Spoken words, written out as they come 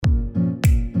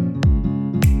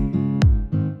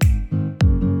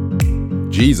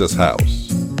Jesus House,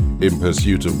 in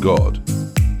pursuit of God,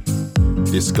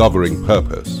 discovering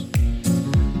purpose,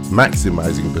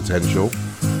 maximizing potential,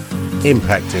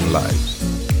 impacting lives.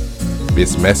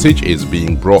 This message is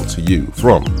being brought to you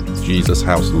from Jesus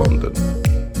House London.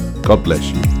 God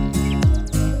bless you.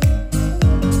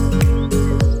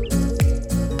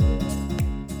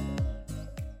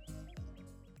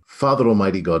 Father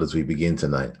Almighty God, as we begin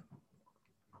tonight,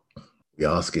 we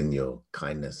ask in your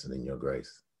kindness and in your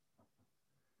grace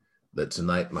that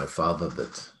tonight, my Father,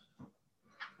 that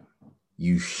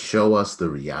you show us the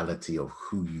reality of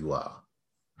who you are,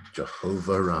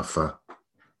 Jehovah Rapha,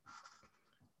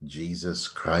 Jesus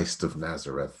Christ of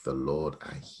Nazareth, the Lord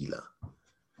our healer.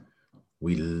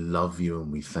 We love you and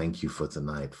we thank you for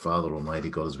tonight. Father Almighty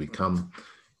God, as we come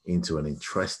into an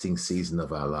interesting season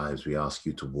of our lives, we ask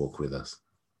you to walk with us.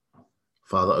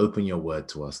 Father, open your word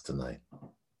to us tonight.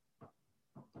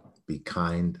 Be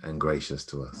kind and gracious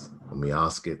to us. And we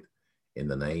ask it in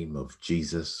the name of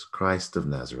Jesus Christ of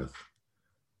Nazareth.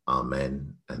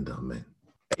 Amen and amen.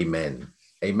 Amen.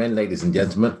 Amen, ladies and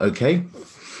gentlemen. Okay.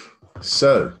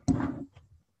 So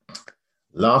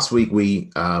last week we,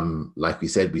 like we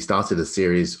said, we started a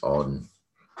series on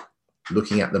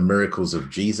looking at the miracles of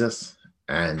Jesus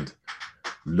and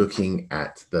looking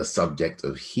at the subject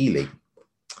of healing.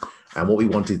 And what we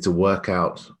wanted to work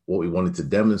out, what we wanted to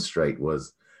demonstrate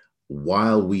was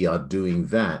while we are doing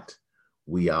that,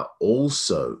 we are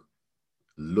also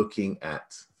looking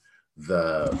at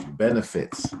the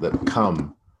benefits that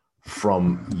come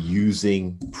from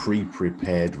using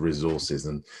pre-prepared resources.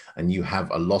 And you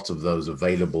have a lot of those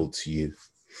available to you.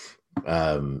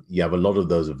 You have a lot of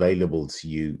those available to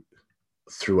you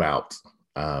throughout.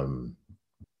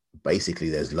 Basically,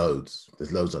 there's loads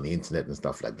on the internet and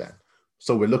stuff like that.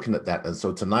 So we're looking at that. And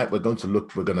so tonight we're going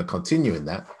to continue in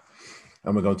that.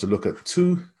 And we're going to look at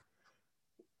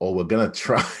we're going to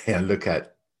try and look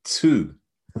at two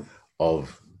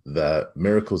of the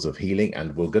miracles of healing.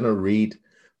 And we're going to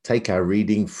take our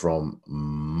reading from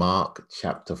Mark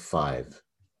chapter 5.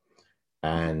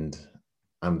 And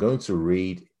I'm going to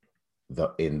read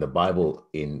in the Bible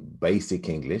in basic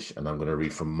English, and I'm going to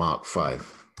read from Mark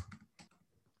 5.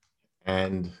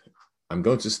 And I'm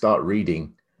going to start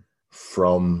reading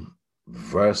from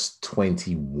verse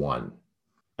 21.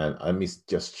 And let me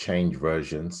just change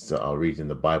versions. So I'll read in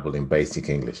the Bible in basic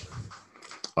English.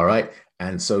 All right.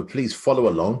 And so please follow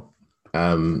along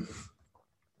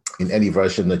in any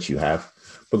version that you have.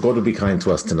 But God will be kind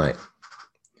to us tonight.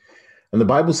 And the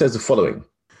Bible says the following.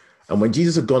 And when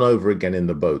Jesus had gone over again in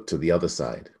the boat to the other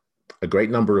side, a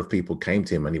great number of people came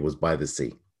to him, and he was by the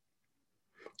sea.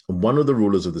 And one of the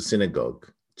rulers of the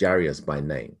synagogue, Jairus by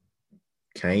name,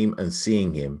 came and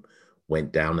seeing him,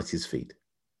 went down at his feet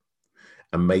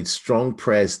and made strong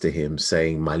prayers to him,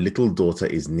 saying, "My little daughter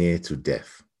is near to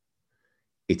death.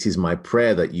 It is my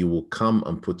prayer that you will come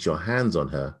and put your hands on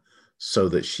her so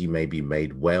that she may be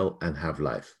made well and have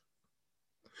life."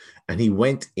 And he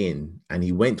went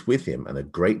with him, and a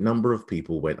great number of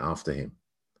people went after him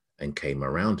and came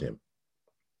around him.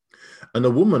 And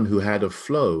a woman who had a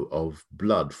flow of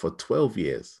blood for 12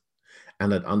 years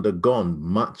and had undergone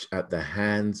much at the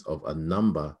hands of a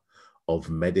number of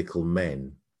medical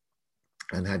men,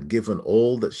 and had given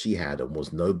all that she had and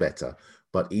was no better,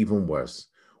 but even worse,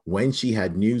 when she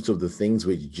had news of the things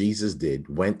which Jesus did,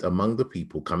 went among the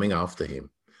people coming after him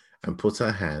and put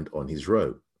her hand on his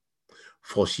robe.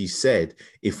 For she said,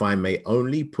 "If I may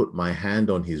only put my hand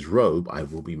on his robe, I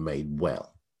will be made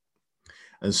well."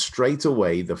 And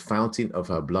straightway the fountain of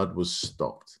her blood was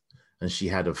stopped, and she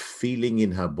had a feeling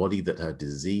in her body that her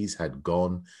disease had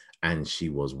gone, and she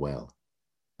was well.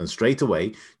 And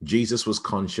straightway Jesus was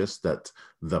conscious that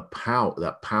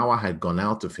power had gone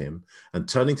out of him, and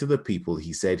turning to the people,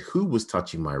 he said, "Who was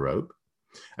touching my robe?"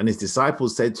 And his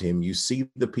disciples said to him, "You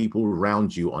see the people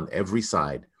around you on every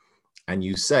side, and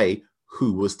you say,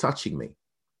 'Who was touching me?'"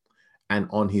 And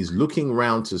on his looking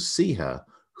round to see her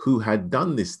who had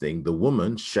done this thing, the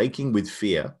woman, shaking with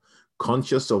fear,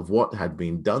 conscious of what had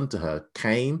been done to her,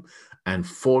 came and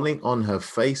falling on her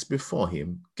face before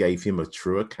him, gave him a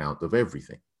true account of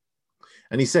everything.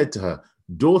 And he said to her,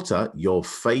 "Daughter, your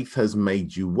faith has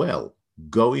made you well.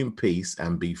 Go in peace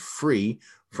and be free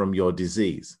from your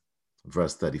disease."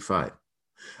 Verse 35.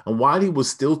 And while he was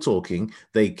still talking,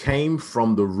 they came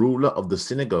from the ruler of the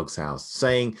synagogue's house,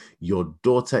 saying, "Your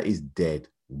daughter is dead.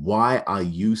 Why are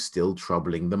you still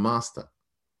troubling the master?"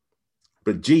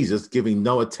 But Jesus, giving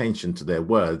no attention to their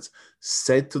words,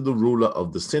 said to the ruler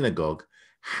of the synagogue,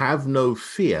 "Have no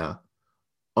fear,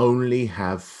 only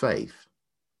have faith."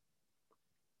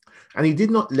 And he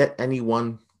did not let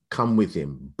anyone come with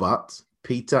him, but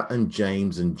Peter and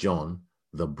James and John,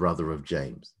 the brother of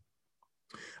James.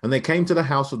 And they came to the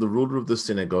house of the ruler of the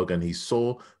synagogue, and he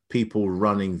saw people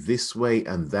running this way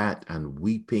and that, and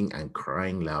weeping and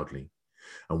crying loudly.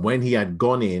 And when he had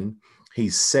gone in, he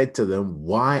said to them,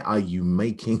 "Why are you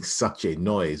making such a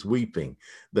noise, weeping?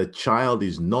 The child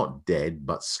is not dead,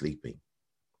 but sleeping."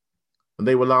 And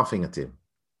they were laughing at him.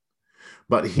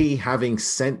 But he, having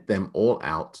sent them all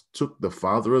out, took the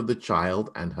father of the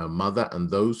child and her mother and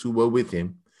those who were with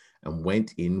him, and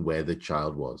went in where the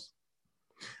child was.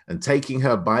 And taking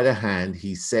her by the hand,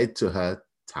 he said to her,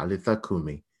 "Talitha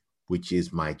cumi," which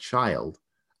is, "My child,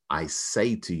 I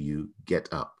say to you,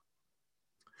 get up."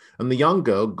 And the young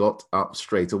girl got up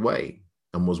straight away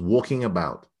and was walking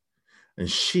about. And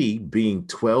she, being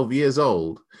 12 years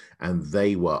old, and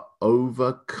they were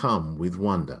overcome with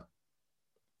wonder.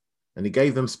 And he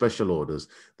gave them special orders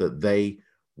that they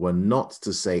were not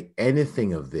to say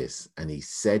anything of this. And he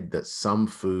said that some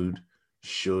food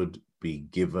should be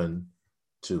given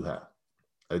to her.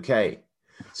 Okay,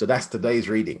 so that's today's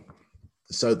reading.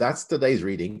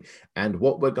 And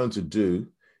what we're going to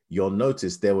do, you'll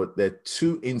notice there are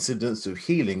two incidents of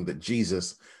healing that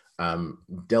Jesus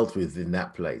dealt with in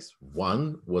that place.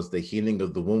 One was the healing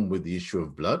of the woman with the issue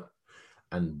of blood,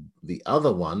 and the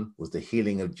other one was the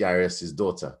healing of Jairus'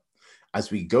 daughter. As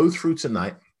we go through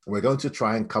tonight, we're going to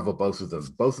try and cover both of them.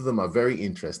 Both of them are very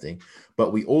interesting,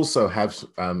 but we also have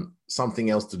something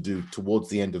else to do towards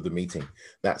the end of the meeting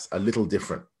that's a little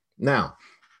different. Now,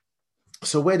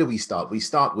 so where do we start? We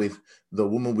start with the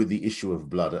woman with the issue of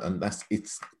blood, and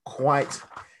it's quite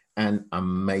an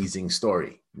amazing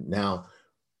story. Now,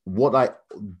 what I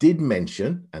did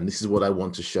mention, and this is what I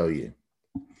want to show you.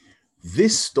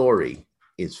 This story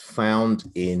is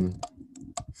found in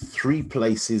 3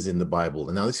 places in the Bible.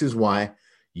 And now this is why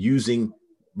using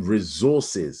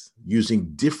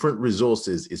different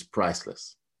resources is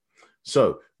priceless.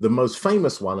 So the most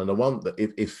famous one, and the one that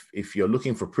if you're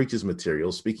looking for preacher's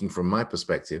material, speaking from my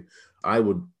perspective, I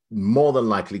would more than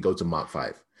likely go to Mark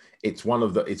 5. It's one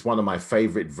of my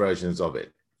favorite versions of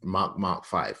it, Mark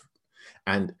 5.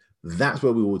 And that's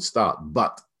where we would start.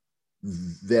 But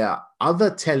there are other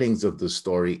tellings of the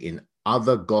story in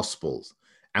other gospels.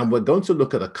 And we're going to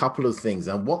look at a couple of things.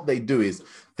 And what they do is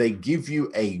they give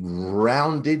you a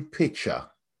rounded picture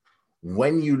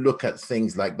when you look at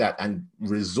things like that. And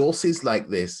resources like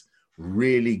this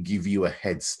really give you a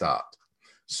head start.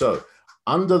 So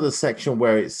under the section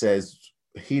where it says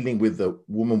healing with the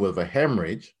woman with a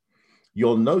hemorrhage,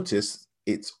 you'll notice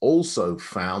it's also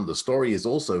found, the story is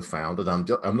also found, and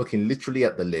I'm looking literally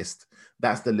at the list.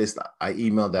 That's the list I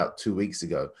emailed out 2 weeks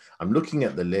ago. I'm looking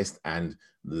at the list, and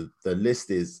the list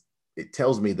it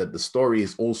tells me that the story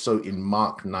is also in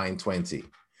Mark 9:20.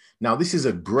 Now, this is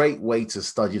a great way to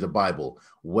study the Bible,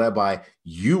 whereby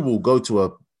you will go to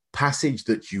a passage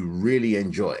that you really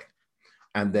enjoy.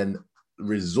 And then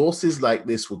resources like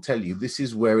this will tell you this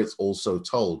is where it's also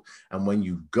told. And when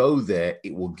you go there,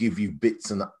 it will give you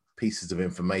bits and pieces of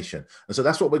information. And so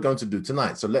that's what we're going to do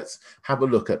tonight. So let's have a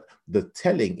look at the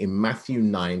telling in Matthew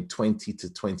 9:20 to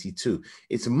 22.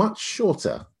 It's much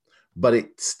shorter, but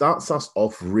it starts us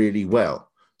off really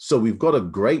well. So we've got a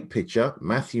great picture,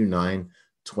 Matthew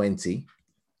 9:20,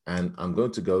 and I'm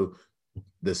going to go,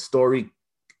 the story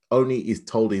only is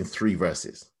told in 3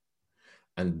 verses.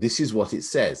 And this is what it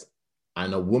says.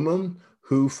 And a woman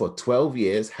who for 12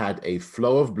 years had a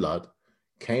flow of blood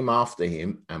came after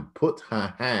him and put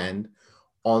her hand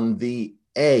on the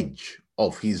edge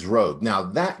of his robe. Now,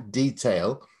 that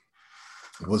detail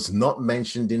was not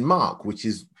mentioned in Mark, which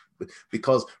is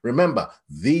because, remember,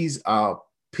 these are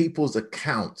people's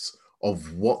accounts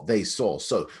of what they saw.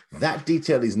 So that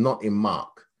detail is not in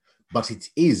Mark, but it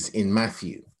is in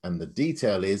Matthew. And the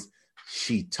detail is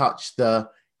she touched the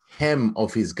hem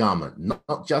of his garment,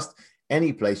 not just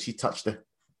any place, she touched the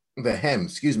hem,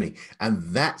 and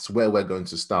that's where we're going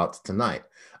to start tonight.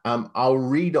 I'll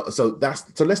read. So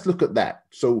let's look at that.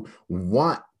 So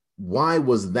why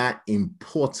was that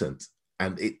important?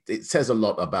 And it says a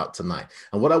lot about tonight.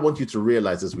 And what I want you to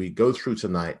realize as we go through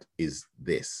tonight is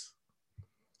this: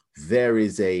 there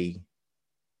is a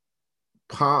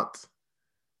part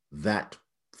that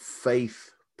faith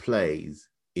plays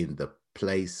in the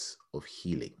place of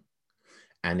healing,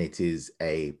 and it is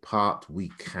a part we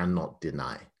cannot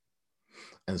deny.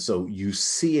 And so you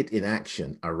see it in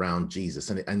action around Jesus,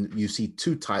 and you see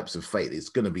 2 types of faith. It's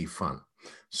going to be fun.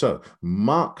 So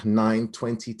Mark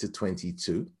 9:20 to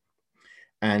 22.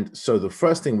 And so the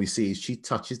first thing we see is she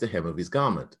touches the hem of his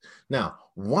garment. Now,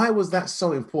 why was that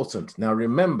so important? Now,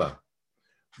 remember,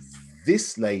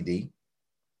 this lady,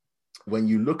 when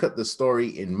you look at the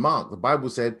story in Mark, the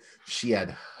Bible said she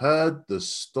had heard the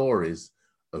stories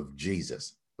of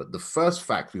Jesus. But the first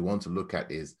fact we want to look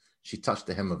at is she touched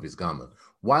the hem of his garment.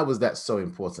 Why was that so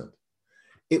important?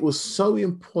 It was so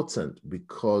important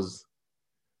because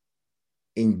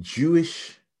in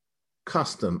Jewish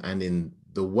custom and in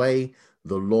the way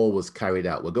the law was carried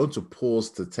out, we're going to pause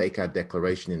to take our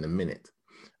declaration in a minute.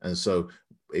 And so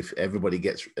if everybody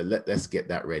gets, let's get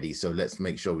that ready. So let's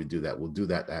make sure we do that. We'll do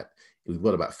that we've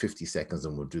got about 50 seconds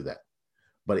and we'll do that.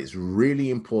 But it's really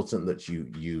important that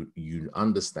you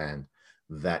understand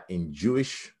that in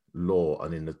Jewish law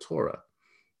and in the Torah,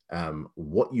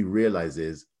 what you realize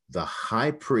is the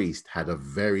high priest had a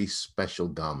very special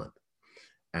garment.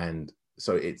 And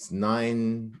so it's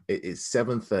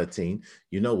 7:13.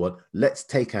 You know what? Let's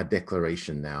take our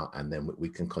declaration now, and then we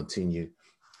can continue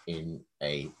in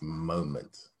a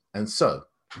moment. And so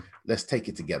let's take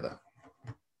it together.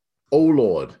 O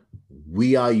Lord,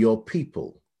 we are your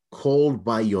people, called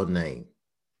by your name.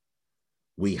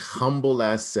 We humble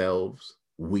ourselves,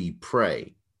 we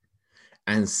pray,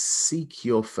 and seek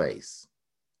your face.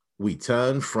 We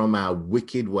turn from our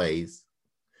wicked ways.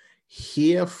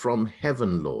 Hear from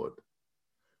heaven, Lord.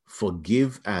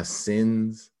 Forgive our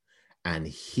sins and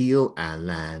heal our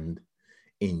land.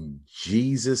 In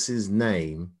Jesus'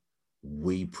 name,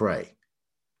 we pray.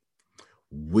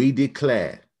 We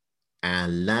declare our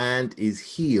land is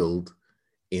healed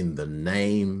in the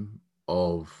name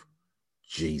of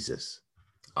Jesus.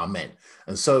 Amen.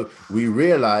 And so we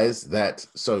realize that,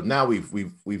 so now we've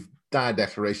done our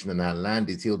declaration and our land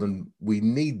is healed, and we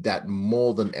need that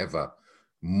more than ever.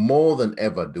 More than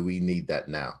ever do we need that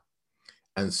now.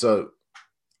 And so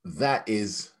that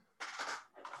is,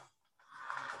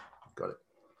 got it.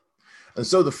 And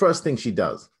so the first thing she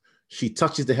does, she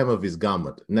touches the hem of his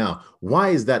garment. Now, why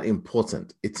is that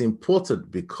important? It's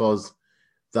important because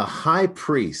the high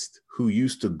priest, who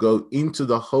used to go into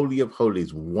the Holy of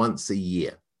Holies once a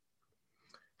year,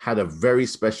 had a very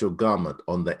special garment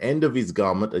on the end of his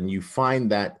garment. And you find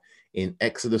that in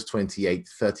Exodus 28,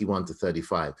 31 to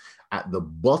 35. At the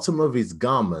bottom of his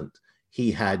garment,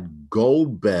 he had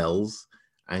gold bells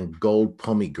and gold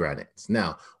pomegranates.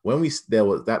 Now,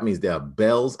 that means there are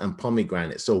bells and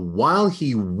pomegranates. So while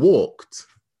he walked,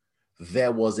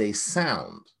 there was a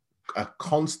sound, a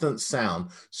constant sound.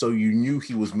 So you knew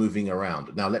he was moving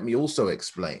around. Now, let me also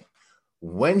explain.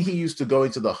 When he used to go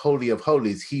into the Holy of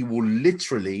Holies, he will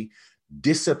literally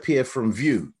disappear from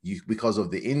view because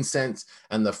of the incense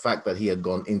and the fact that he had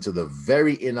gone into the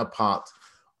very inner part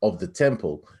of the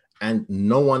temple and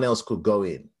no one else could go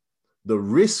in. The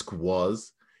risk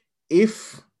was,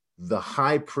 if the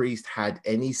high priest had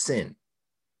any sin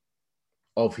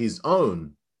of his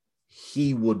own,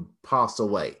 he would pass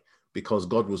away because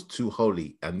God was too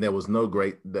holy and there was no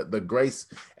the grace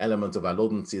element of our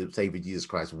Lord and Savior Jesus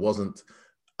Christ wasn't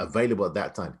available at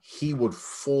that time. He would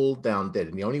fall down dead,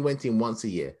 and he only went in once a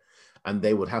year, and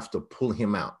they would have to pull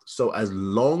him out. So as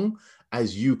long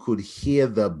as you could hear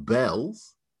the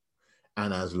bells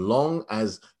and as long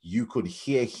as you could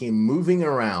hear him moving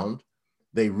around,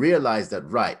 they realized that,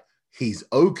 right, he's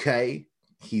okay.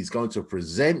 He's going to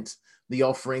present the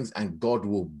offerings and God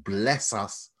will bless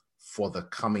us for the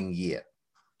coming year.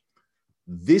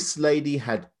 This lady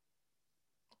had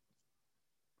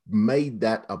made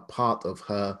that a part of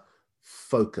her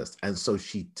focus. And so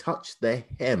she touched the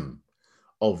hem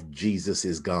of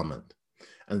Jesus's garment.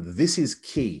 And this is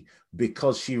key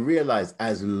because she realized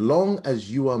as long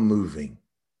as you are moving,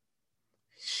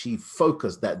 she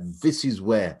focused that this is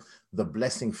where the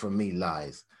blessing for me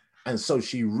lies. And so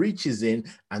she reaches in,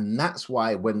 and that's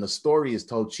why when the story is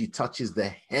told, she touches the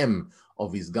hem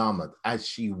of his garment as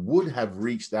she would have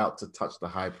reached out to touch the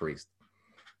high priest.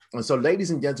 And so,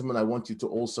 ladies and gentlemen, I want you to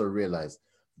also realize,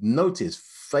 notice,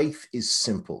 faith is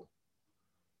simple.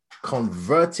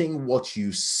 Converting what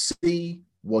you see,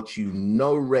 what you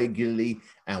know regularly,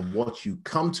 and what you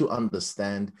come to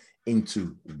understand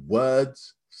into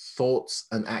words, thoughts,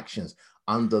 and actions.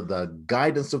 Under the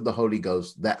guidance of the Holy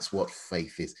Ghost, that's what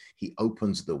faith is. He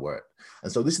opens the word.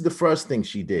 And so this is the first thing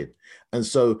she did. And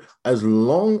so as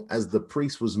long as the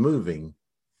priest was moving,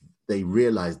 they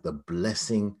realized the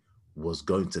blessing was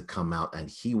going to come out and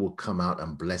he will come out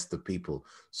and bless the people.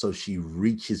 So she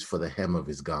reaches for the hem of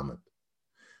his garment.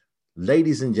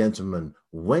 Ladies and gentlemen,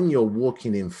 when you're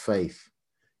walking in faith,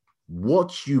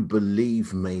 what you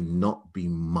believe may not be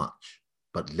much,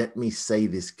 but let me say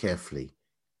this carefully.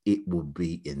 It will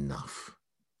be enough.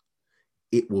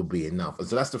 It will be enough. And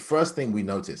so that's the first thing we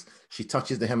notice. She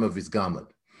touches the hem of his garment.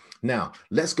 Now,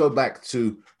 let's go back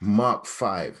to Mark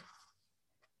 5.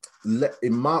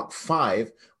 In Mark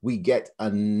 5, we get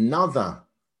another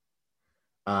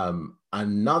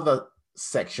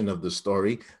section of the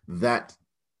story that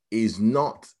is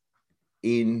not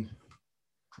in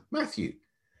Matthew.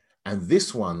 And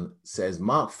this one says,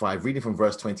 Mark 5, reading from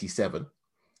verse 27.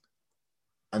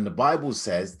 And the Bible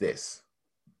says this.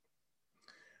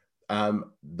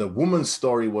 The woman's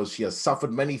story was she has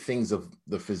suffered many things of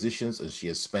the physicians, and she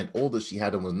has spent all that she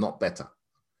had and was not better,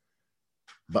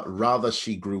 but rather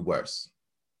she grew worse.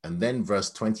 And then verse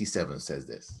 27 says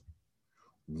this.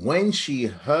 When she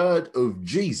heard of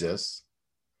Jesus,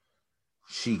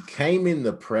 she came in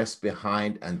the press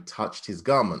behind and touched his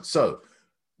garment. So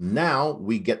now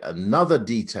we get another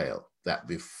detail that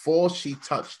before she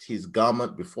touched his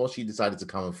garment, before she decided to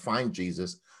come and find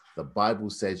Jesus, the Bible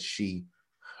says she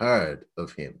heard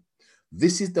of him.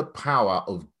 This is the power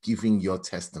of giving your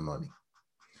testimony.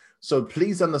 So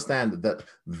please understand that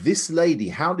this lady,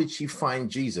 how did she find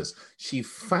Jesus? She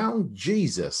found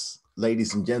Jesus,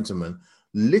 ladies and gentlemen,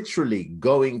 literally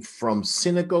going from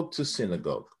synagogue to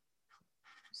synagogue,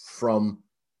 from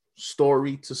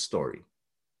story to story,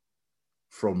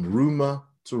 from rumor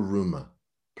to rumor,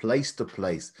 place to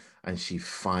place, and she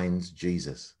finds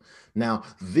Jesus. Now,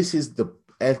 this is the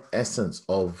essence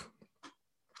of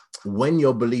when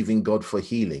you're believing God for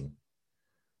healing.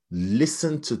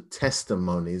 Listen to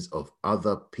testimonies of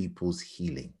other people's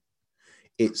healing.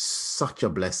 It's such a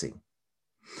blessing,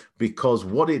 because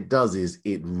what it does is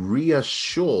it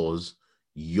reassures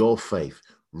your faith.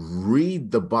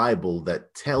 Read the Bible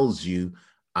that tells you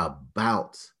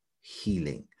about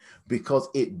healing, because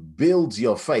it builds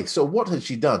your faith. So what had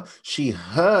she done? She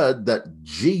heard that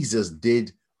Jesus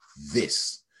did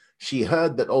this. She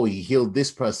heard that, oh, he healed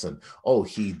this person. Oh,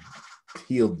 he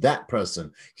healed that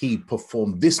person. He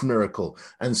performed this miracle.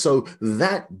 And so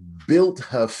that built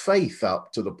her faith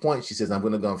up to the point she says, I'm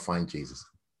going to go and find Jesus.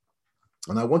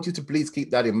 And I want you to please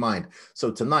keep that in mind. So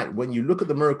tonight, when you look at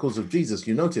the miracles of Jesus,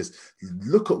 you notice,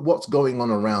 look at what's going on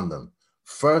around them.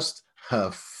 First, her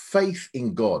faith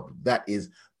in God, that is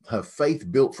her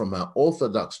faith built from her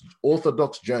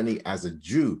orthodox journey as a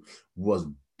Jew, was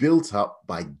built up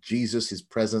by Jesus'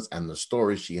 presence and the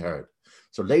stories she heard.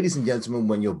 So ladies and gentlemen,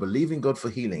 when you're believing God for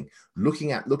healing,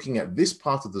 looking at this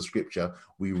part of the scripture,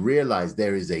 we realize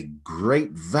there is a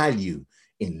great value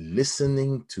in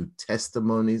listening to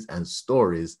testimonies and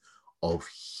stories of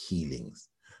healings.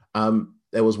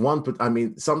 There was one,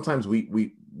 sometimes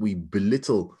we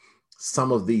belittle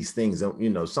some of these things,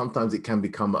 and sometimes it can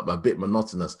become a bit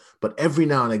monotonous, but every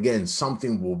now and again,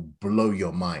 something will blow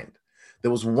your mind. There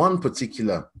was one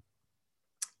particular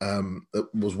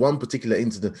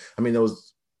incident. There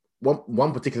was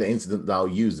one particular incident that I'll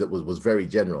use that was very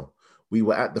general. We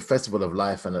were at the Festival of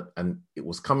Life, and it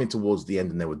was coming towards the end,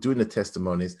 and they were doing the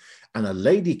testimonies, and a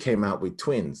lady came out with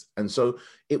twins. And so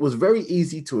it was very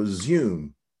easy to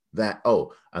assume that,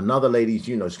 oh, another lady,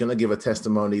 she's going to give a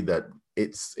testimony that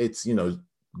it's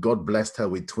God blessed her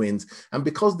with twins. And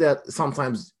because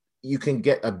sometimes you can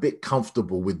get a bit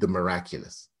comfortable with the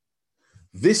miraculous.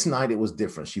 This night, it was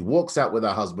different. She walks out with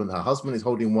her husband. Her husband is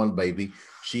holding one baby.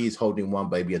 She is holding one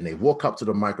baby. And they walk up to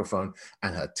the microphone.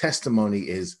 And her testimony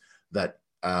is that,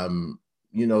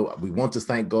 we want to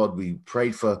thank God. We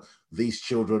prayed for these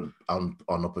children on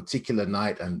a particular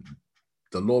night, and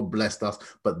the Lord blessed us.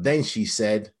 But then she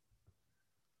said,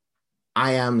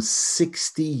 I am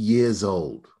 60 years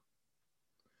old.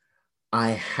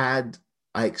 I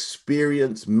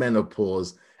experienced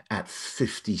menopause at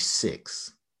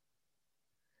 56.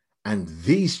 And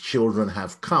these children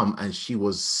have come, and she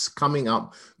was coming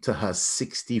up to her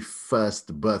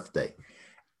 61st birthday.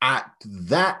 At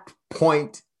that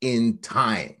point in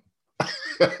time,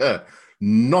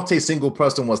 not a single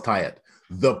person was tired.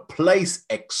 The place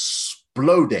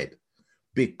exploded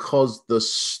because the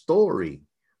story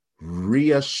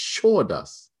reassured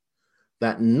us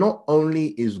that not only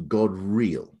is God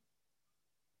real,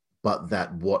 but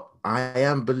that what I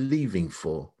am believing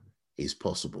for is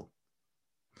possible.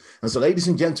 And so, ladies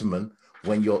and gentlemen,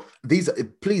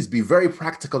 please be very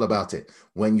practical about it.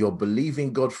 When you're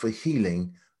believing God for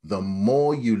healing, the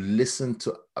more you listen,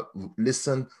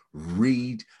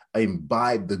 read,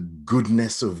 imbibe the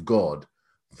goodness of God,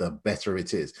 the better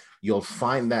it is. You'll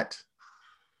find that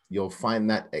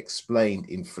explained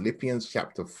in Philippians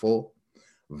chapter 4,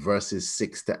 verses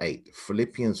 6 to 8.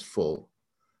 Philippians 4,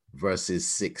 verses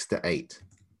 6 to 8.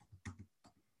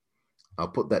 I'll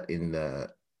put that in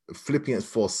Philippians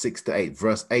 4, 6 to 8,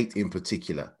 verse 8 in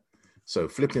particular. So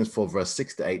Philippians 4, verse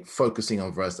 6 to 8, focusing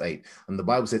on verse 8. And the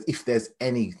Bible says, if there's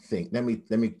anything, let me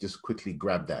just quickly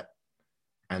grab that,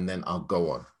 and then I'll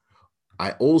go on.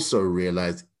 I also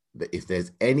realize that if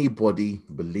there's anybody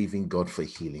believing God for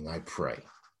healing, I pray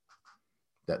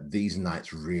that these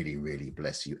nights really, really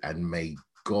bless you, and may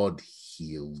God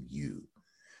heal you.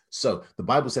 So the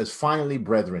Bible says, finally,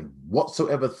 brethren,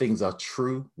 whatsoever things are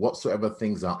true, whatsoever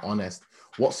things are honest,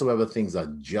 whatsoever things are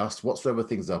just, whatsoever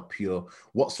things are pure,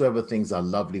 whatsoever things are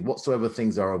lovely, whatsoever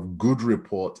things are of good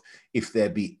report, if there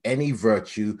be any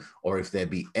virtue or if there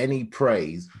be any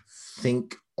praise,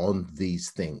 think on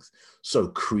these things. So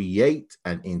create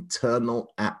an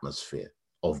internal atmosphere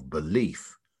of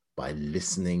belief by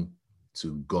listening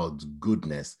to God's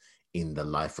goodness in the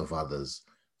life of others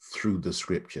through the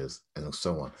scriptures and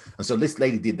so on. And so this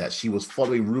lady did that. She was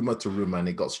following rumor to rumor, and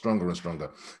it got stronger and stronger.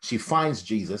 She finds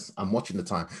Jesus. I'm watching the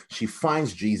time. She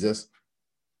finds Jesus.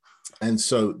 And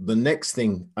so the next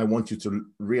thing I want you to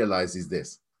realize is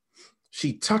this.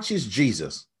 She touches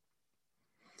Jesus.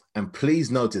 And please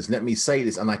notice, let me say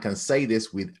this, and I can say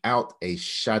this without a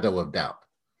shadow of doubt.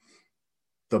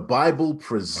 The Bible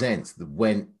presents that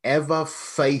whenever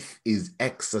faith is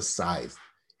exercised,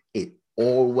 it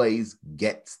always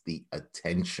gets the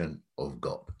attention of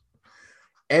God.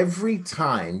 Every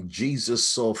time Jesus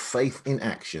saw faith in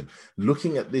action,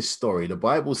 looking at this story, the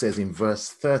Bible says in verse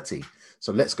 30.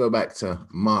 So let's go back to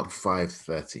Mark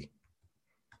 5:30.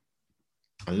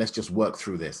 And let's just work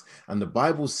through this. And the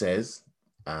Bible says,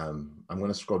 I'm going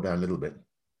to scroll down a little bit.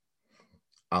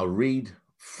 I'll read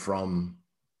from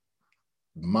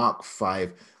Mark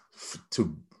 5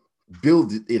 to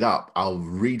build it up. I'll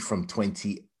read from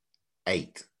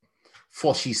 28.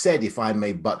 For she said, if I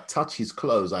may but touch his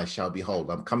clothes, I shall be whole.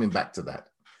 I'm coming back to that.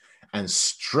 And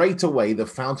straightway the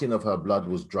fountain of her blood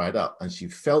was dried up, and she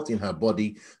felt in her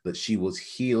body that she was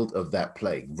healed of that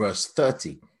plague. Verse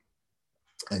 30.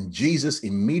 And Jesus,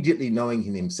 immediately knowing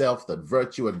in himself that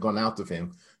virtue had gone out of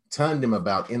him, turned him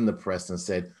about in the press and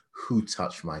said, who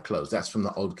touched my clothes? That's from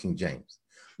the Old King James.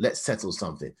 Let's settle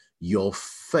something. Your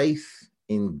faith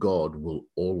in God will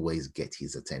always get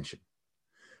his attention.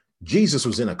 Jesus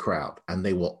was in a crowd and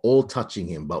they were all touching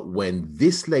him. But when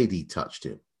this lady touched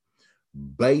him,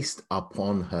 based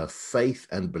upon her faith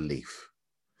and belief,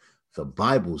 the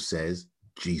Bible says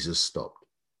Jesus stopped.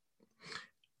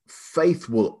 Faith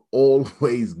will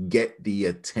always get the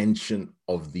attention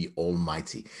of the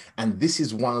Almighty. And this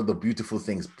is one of the beautiful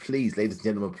things. Please, ladies and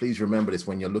gentlemen, please remember this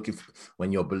when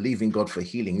you're believing God for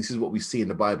healing. This is what we see in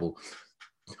the Bible.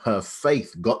 Her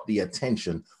faith got the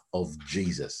attention of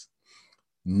Jesus.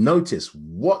 Notice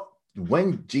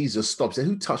when Jesus stopped, said,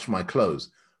 who touched my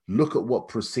clothes? Look at what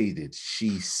proceeded.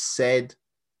 She said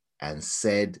and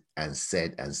said and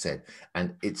said and said.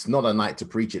 And it's not a night to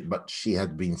preach it, but she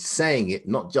had been saying it,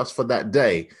 not just for that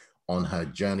day, on her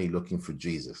journey looking for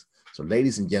Jesus. So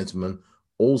ladies and gentlemen,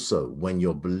 also when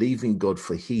you're believing God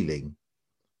for healing,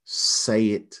 say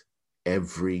it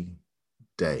every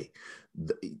day.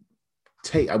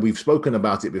 We've spoken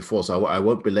about it before, so I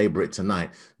won't belabor it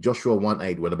tonight. Joshua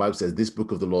 1:8, where the Bible says, this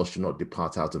book of the law should not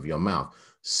depart out of your mouth.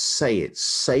 Say it.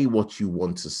 Say what you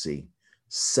want to see.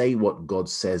 Say what God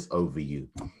says over you.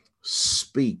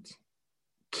 Speak.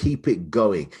 Keep it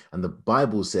going. And the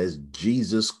Bible says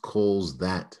Jesus calls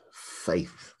that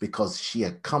faith, because she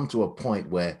had come to a point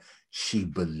where she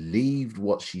believed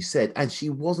what she said, and she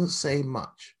wasn't saying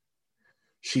much.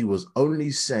 She was only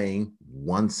saying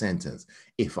one sentence.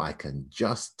 If I can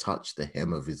just touch the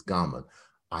hem of his garment,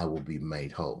 I will be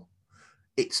made whole.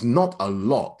 It's not a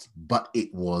lot, but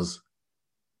it was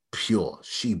pure.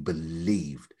 She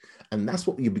believed. And that's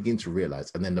what you begin to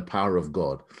realize. And then the power of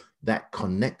God, that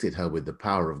connected her with the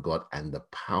power of God, and the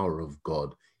power of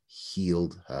God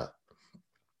healed her.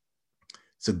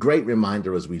 It's a great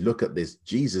reminder as we look at this.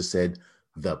 Jesus said,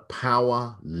 the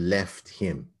power left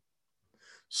him.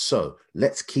 So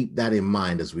let's keep that in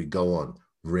mind as we go on.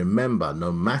 Remember,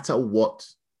 no matter what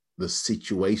the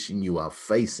situation you are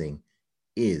facing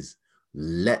is,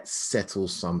 let's settle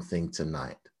something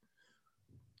tonight.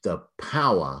 The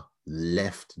power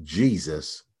left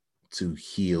Jesus to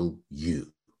heal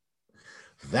you.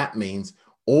 That means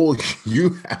all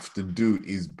you have to do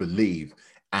is believe,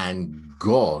 and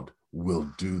God will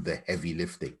do the heavy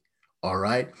lifting. All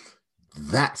right?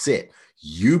 That's it.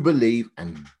 You believe,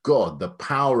 and God, the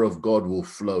power of God will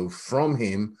flow from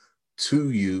him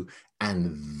to you,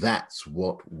 and that's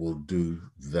what will do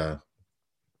the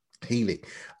healing.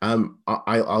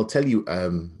 I'll tell you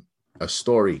a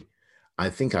story. I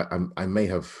think I may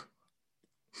have.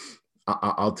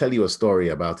 I'll tell you a story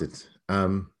about it.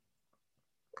 I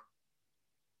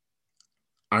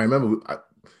remember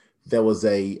there was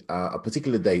a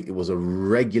particular day. It was a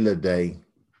regular day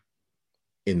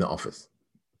in the office.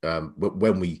 Do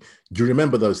you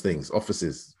remember those things?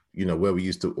 Offices, where we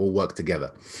used to all work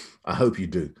together. I hope you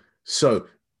do. So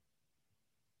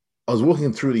I was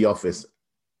walking through the office,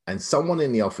 and someone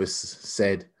in the office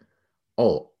said,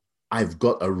 oh, I've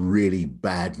got a really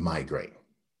bad migraine.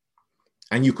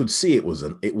 And you could see it was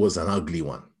an ugly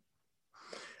one.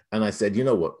 And I said, you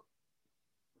know what?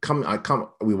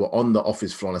 We were on the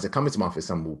office floor, and I said, come into my office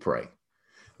and we'll pray.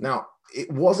 Now,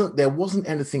 there wasn't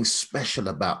anything special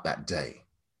about that day.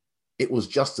 It was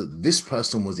just that this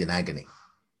person was in agony.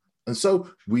 And so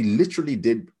we literally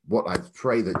did what I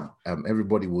pray that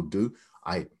everybody will do.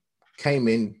 I came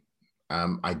in,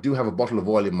 I do have a bottle of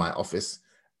oil in my office,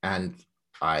 and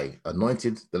I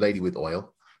anointed the lady with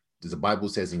oil. The Bible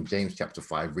says in James chapter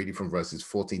 5, reading from verses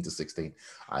 14 to 16,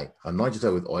 I anointed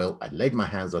her with oil, I laid my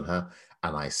hands on her,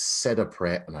 and I said a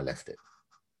prayer, and I left it.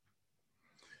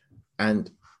 And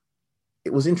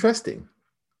it was interesting.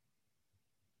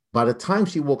 By the time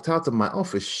she walked out of my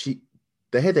office,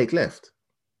 the headache left.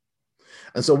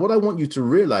 And so what I want you to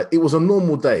realize, it was a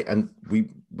normal day, and we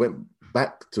went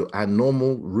back to our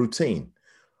normal routine.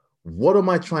 What am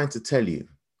I trying to tell you?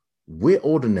 We're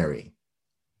ordinary.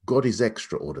 God is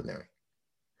extraordinary.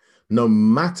 No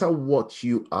matter what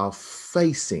you are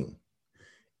facing,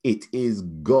 it is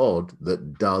God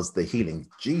that does the healing.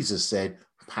 Jesus said,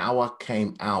 power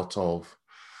came out of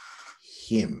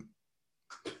him.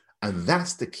 And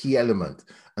that's the key element.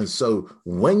 And so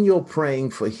when you're praying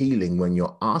for healing, when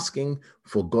you're asking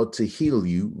for God to heal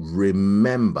you,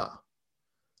 remember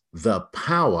the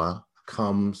power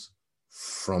comes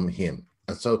from him.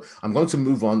 And so I'm going to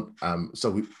move on. I'm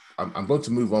going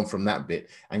to move on from that bit,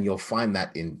 and you'll find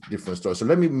that in different stories. So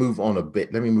let me move on a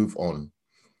bit. Let me move on.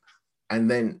 And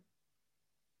then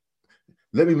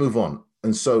let me move on.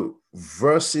 And so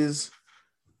verses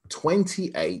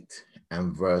 28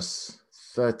 and verse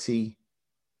 34.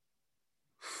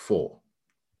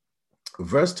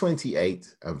 Verse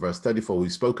 28 and verse 34,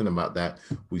 we've spoken about that.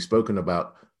 We've spoken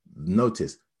about,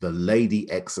 notice, the lady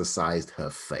exercised her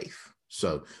faith.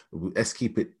 So let's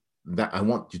keep it, that I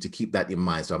want you to keep that in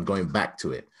mind. So I'm going back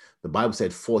to it. The Bible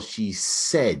said, for she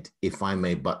said, if I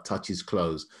may but touch his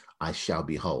clothes, I shall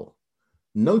be whole.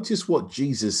 Notice what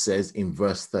Jesus says in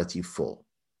verse 34.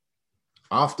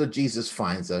 After Jesus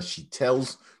finds her, she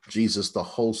tells Jesus the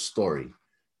whole story.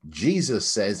 Jesus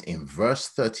says in verse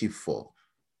 34,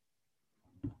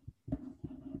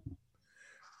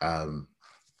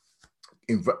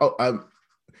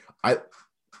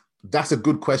 that's a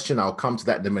good question. I'll come to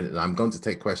that in a minute, and I'm going to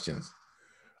take questions.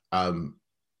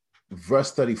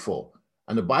 Verse 34,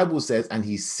 and the Bible says, and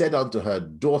he said unto her,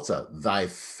 daughter, thy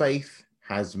faith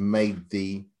has made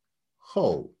thee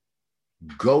whole.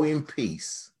 Go in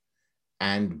peace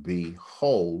and be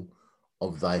whole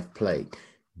of thy plague.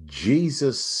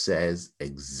 Jesus says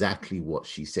exactly what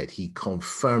she said. He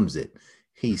confirms it.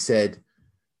 He said,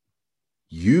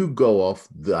 you go off,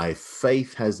 thy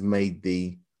faith has made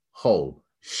thee whole.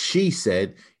 She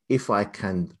said, if I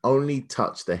can only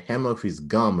touch the hem of his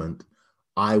garment,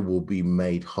 I will be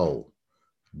made whole.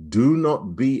 Do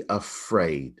not be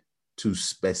afraid to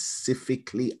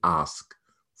specifically ask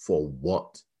for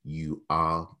what you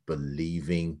are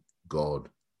believing God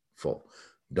for.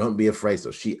 Don't be afraid.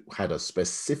 So she had a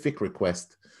specific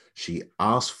request. She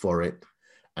asked for it.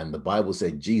 And the Bible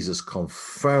said Jesus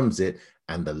confirms it,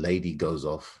 and the lady goes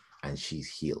off and she's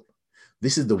healed.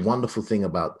 This is the wonderful thing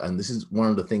about, and this is one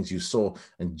of the things you saw.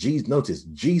 And notice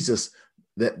Jesus,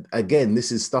 that again,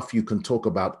 this is stuff you can talk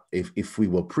about if we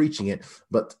were preaching it,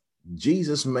 but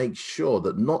Jesus makes sure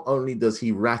that not only does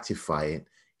he ratify it,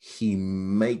 he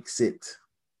makes it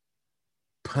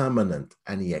permanent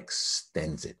and he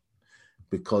extends it.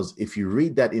 Because if you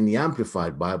read that in the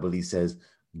Amplified Bible, he says,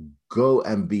 go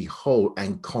and be whole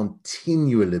and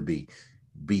continually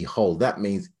be whole. That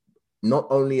means not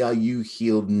only are you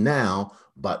healed now,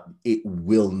 but it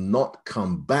will not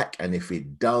come back. And if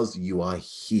it does, you are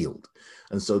healed.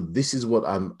 And so this is what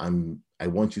I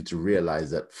want you to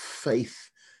realize, that faith,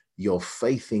 your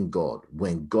faith in God,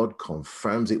 when God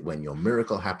confirms it, when your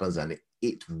miracle happens, and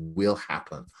it will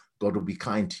happen, God will be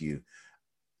kind to you.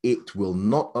 It will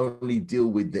not only deal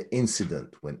with the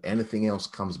incident. When anything else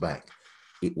comes back,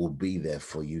 it will be there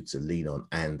for you to lean on,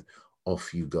 and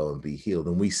off you go and be healed.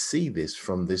 And we see this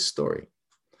from this story.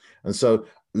 And so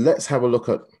let's have a look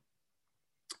at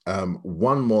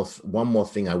one more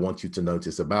thing I want you to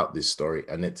notice about this story,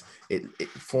 and it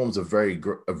forms a very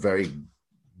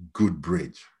good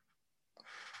bridge.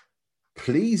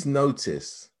 Please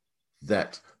notice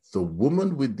that the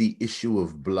woman with the issue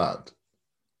of blood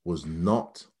was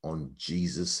not on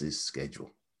Jesus's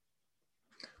schedule.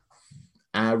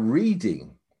 Our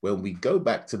reading, when we go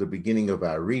back to the beginning of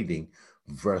our reading,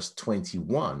 verse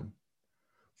 21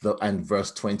 and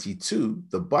verse 22,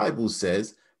 the Bible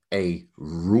says a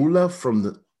ruler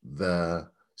from the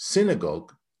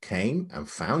synagogue came and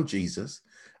found Jesus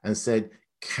and said,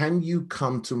 can you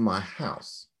come to my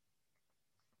house?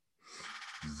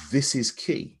 This is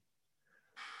key.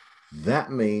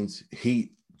 That means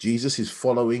Jesus is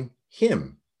following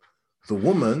him. The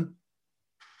woman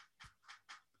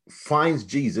finds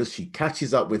Jesus, she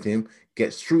catches up with him,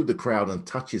 gets through the crowd and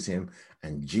touches him,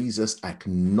 and Jesus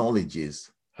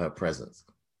acknowledges her presence.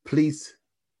 Please,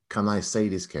 can I say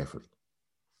this carefully?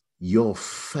 Your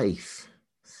faith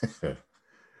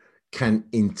can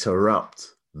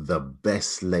interrupt the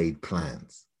best laid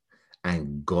plans,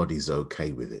 and God is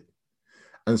okay with it.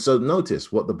 And so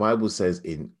notice what the Bible says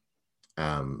in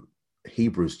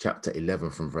Hebrews chapter 11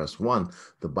 from verse 1.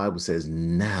 The Bible says,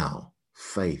 now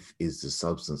faith is the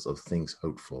substance of things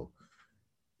hoped for,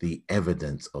 the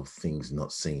evidence of things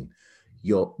not seen.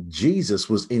 Jesus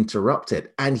was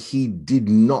interrupted and he did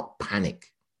not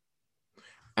panic.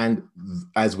 And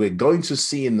as we're going to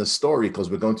see in the story,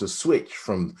 because we're going to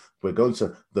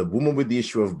the woman with the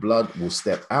issue of blood will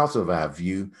step out of our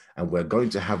view, and we're going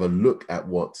to have a look at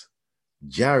what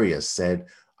Jairus said.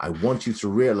 I want you to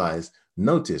realize,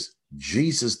 notice,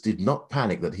 Jesus did not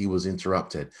panic that he was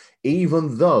interrupted,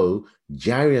 even though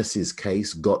Jairus's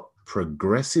case got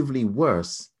progressively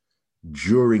worse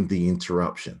during the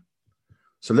interruption.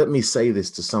 So let me say this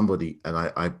to somebody, and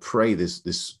I pray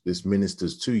this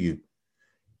ministers to you.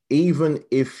 Even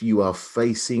if you are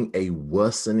facing a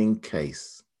worsening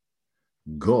case,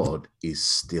 God is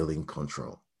still in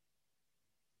control.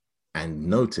 And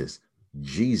notice,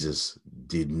 Jesus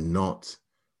did not,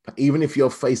 even if you're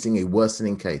facing a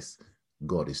worsening case,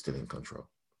 God is still in control.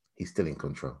 He's still in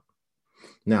control.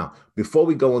 Now, before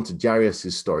we go on to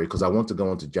Jairus' story, because I want to go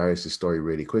on to Jairus' story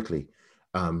really quickly.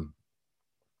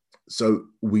 So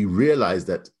we realize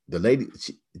that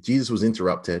Jesus was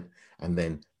interrupted, and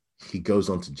then he goes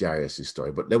on to Jairus'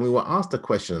 story. But then we were asked a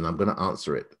question, and I'm going to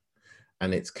answer it.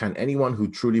 And it's, can anyone who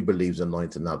truly believes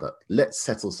anoint another? Let's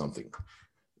settle something.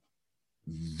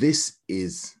 This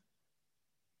is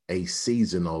a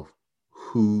season of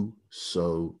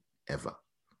whosoever.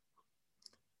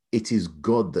 It is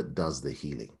God that does the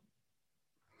healing.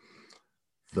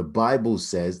 The Bible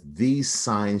says these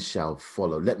signs shall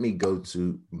follow. Let me go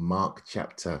to Mark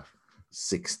chapter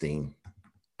 16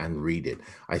 and read it.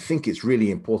 I think it's really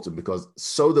important, because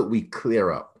so that we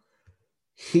clear up,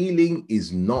 healing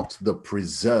is not the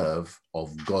preserve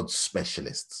of God's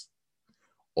specialists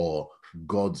or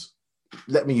God's,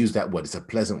 let me use that word, it's a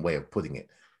pleasant way of putting it.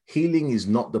 Healing is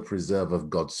not the preserve of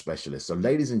God's specialists. So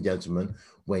ladies and gentlemen,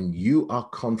 when you are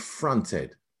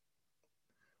confronted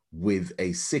with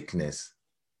a sickness,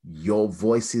 your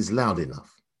voice is loud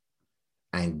enough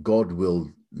and God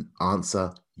will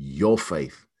answer your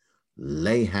faith.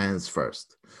 Lay hands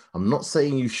first. I'm not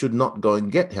saying you should not go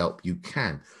and get help. You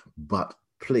can, but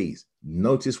please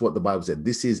notice what the Bible said.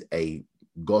 This is a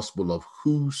gospel of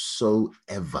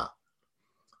whosoever.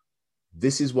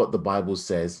 This is what the Bible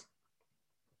says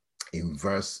in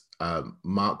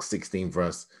Mark 16,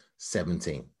 verse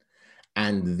 17.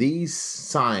 And these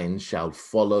signs shall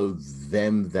follow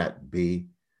them that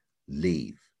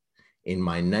believe. In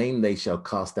my name they shall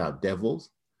cast out devils.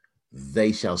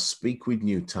 They shall speak with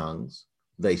new tongues.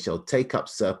 They shall take up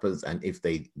serpents, and if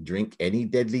they drink any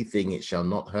deadly thing, it shall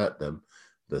not hurt them.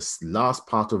 The last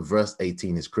part of verse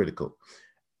 18 is critical.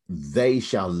 They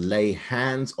shall lay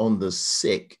hands on the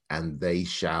sick, and they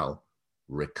shall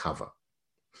recover.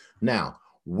 Now,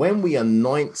 when we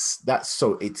anoint that,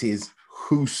 so it is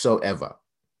whosoever.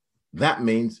 That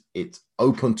means it's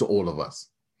open to all of us.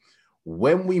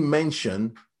 When we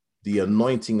mention the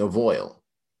anointing of oil,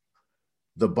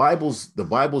 the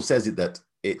Bible says it that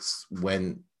it's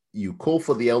when you call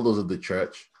for the elders of the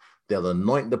church, they'll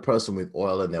anoint the person with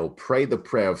oil and they'll pray the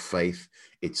prayer of faith.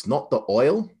 It's not the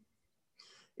oil.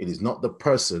 It is not the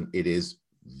person. It is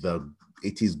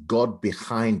God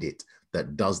behind it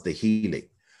that does the healing.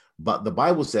 But the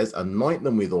Bible says, anoint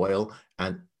them with oil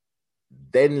and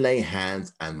then lay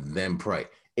hands and then pray.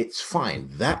 It's fine.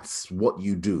 That's what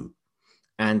you do.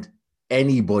 And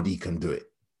anybody can do it.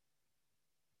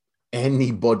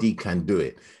 Anybody can do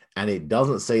it. And it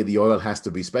doesn't say the oil has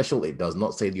to be special. It does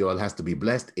not say the oil has to be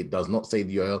blessed. It does not say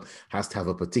the oil has to have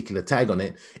a particular tag on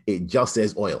it. It just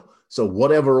says oil. So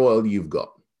whatever oil you've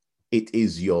got, it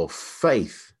is your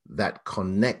faith that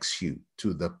connects you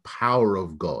to the power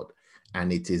of God.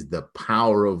 And it is the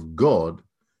power of God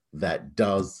that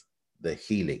does the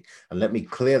healing. And let me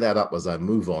clear that up as I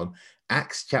move on.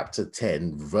 Acts chapter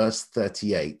 10, verse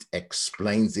 38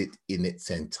 explains it in its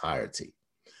entirety.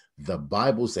 The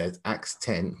Bible says, Acts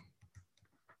 10,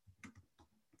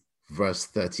 verse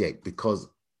 38,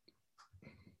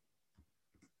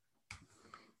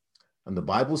 and the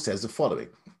Bible says the following: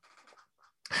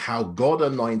 how God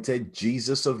anointed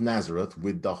Jesus of Nazareth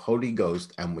with the Holy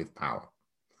Ghost and with power,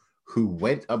 who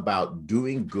went about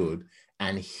doing good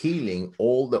and healing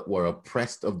all that were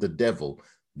oppressed of the devil.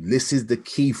 This is the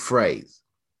key phrase.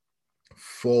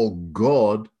 For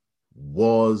God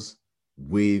was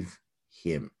with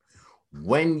him.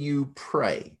 When you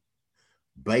pray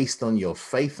based on your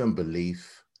faith and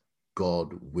belief,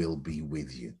 God will be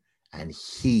with you. And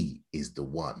he is the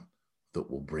one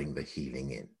that will bring the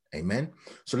healing in. Amen.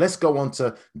 So let's go on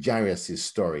to Jairus'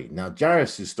 story. Now,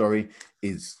 Jairus' story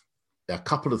is a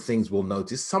couple of things we'll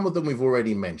notice. Some of them we've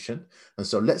already mentioned. And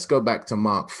so let's go back to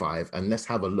Mark 5 and let's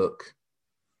have a look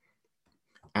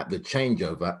at the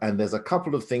changeover. And there's a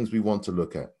couple of things we want to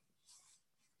look at.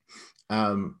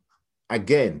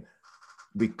 Again,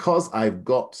 because I've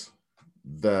got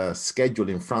the schedule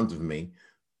in front of me,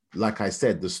 like I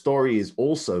said, the story is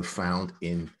also found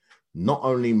in not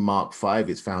only Mark 5,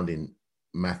 it's found in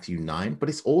Matthew 9, but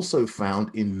it's also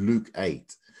found in Luke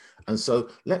 8. And so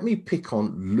let me pick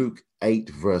on Luke 8,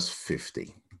 verse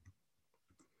 50.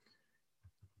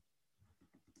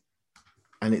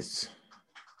 And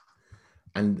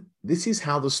this is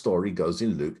how the story goes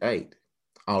in Luke 8.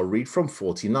 I'll read from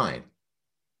 49.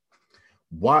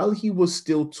 While he was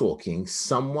still talking,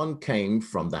 someone came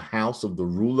from the house of the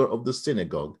ruler of the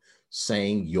synagogue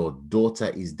saying, "Your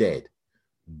daughter is dead.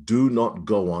 Do not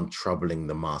go on troubling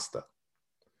the master."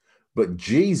 But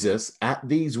Jesus, at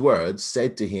these words,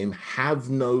 said to him, "Have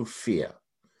no fear,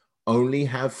 only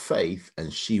have faith,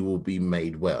 and she will be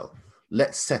made well."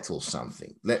 Let's settle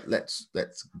something. Let's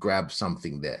grab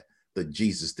something there that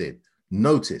Jesus did.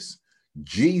 Notice,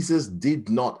 Jesus did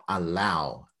not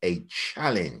allow a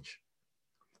challenge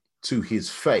to his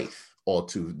faith or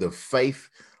to the faith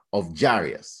of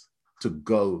Jairus to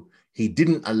go. He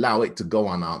didn't allow it to go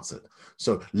unanswered.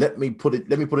 So let me put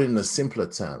it in a simpler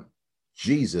term.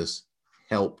 Jesus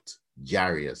helped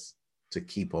Jairus to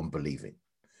keep on believing.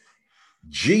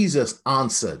 Jesus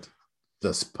answered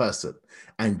this person,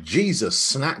 and Jesus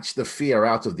snatched the fear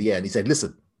out of the air, and he said,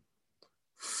 "Listen,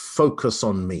 focus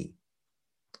on me,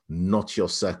 not your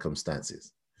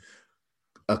circumstances."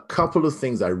 A couple of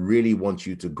things I really want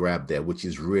you to grab there, which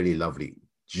is really lovely.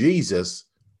 Jesus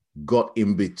got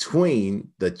in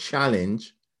between the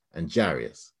challenge and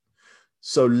Jairus.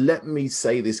 So let me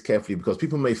say this carefully, because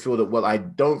people may feel that, well,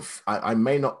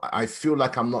 I feel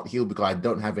like I'm not healed because I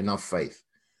don't have enough faith.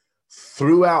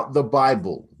 Throughout the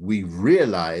Bible, we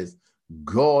realize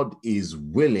God is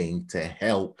willing to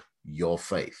help your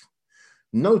faith.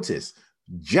 Notice,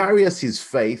 Jairus'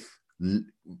 faith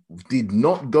did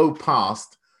not go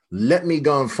past, "Let me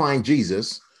go and find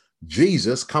Jesus.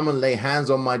 Jesus, come and lay hands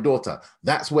on my daughter."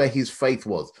 That's where his faith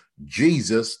was.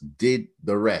 Jesus did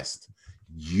the rest.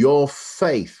 Your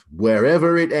faith,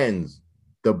 wherever it ends,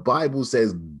 the Bible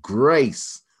says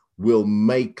grace will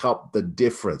make up the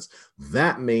difference.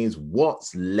 That means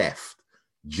what's left,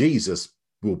 Jesus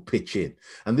will pitch in.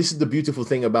 And this is the beautiful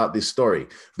thing about this story,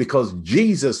 because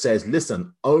Jesus says,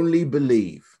 "Listen, only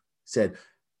believe." He said,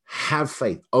 "Have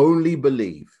faith, only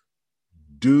believe.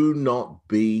 Do not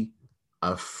be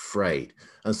afraid."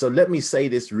 And so let me say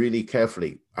this really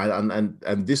carefully,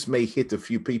 and this may hit a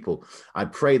few people. I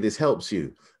pray this helps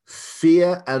you.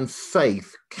 Fear and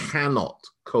faith cannot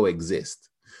coexist.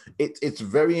 It's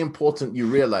very important you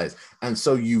realize. And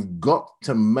so you've got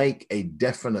to make a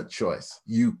definite choice.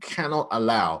 You cannot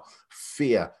allow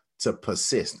fear to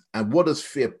persist. And what does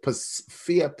fear?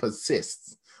 Fear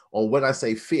persists. Or when I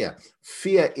say fear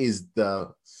is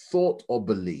the thought or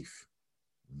belief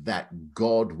that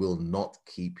God will not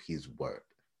keep his word.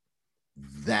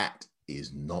 That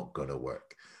is not going to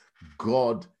work.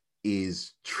 God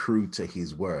is true to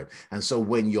his word. And so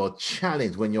when you're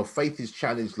challenged, when your faith is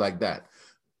challenged like that,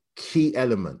 key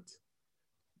element,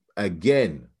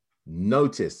 again,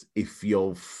 notice if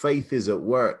your faith is at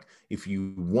work, if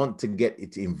you want to get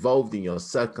it involved in your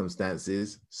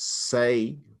circumstances,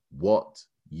 say what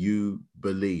you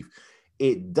believe.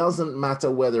 It doesn't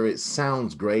matter whether it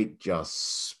sounds great,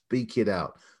 just speak it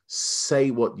out.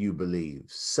 Say what you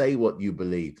believe. Say what you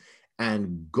believe.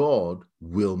 And God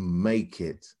will make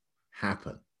it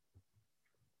happen.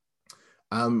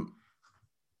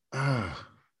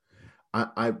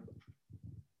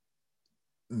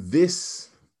 This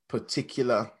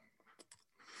particular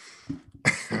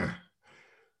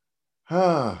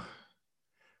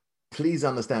please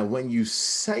understand, when you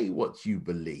say what you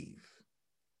believe,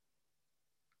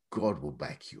 God will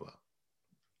back you up.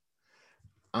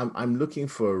 I'm looking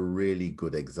for a really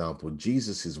good example.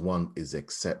 Jesus' one is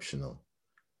exceptional,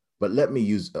 but let me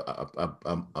use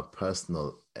a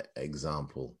personal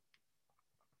example.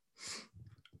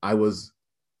 I was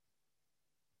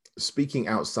speaking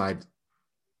outside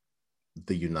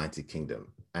the United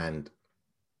Kingdom, and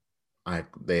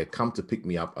they had come to pick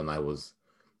me up, and I was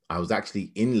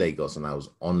actually in Lagos, and I was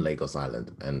on Lagos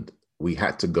Island, and we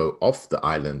had to go off the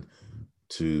island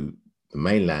to the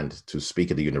mainland to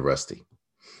speak at the university.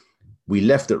 We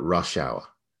left at rush hour,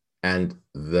 and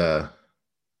the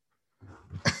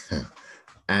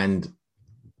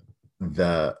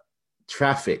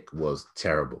traffic was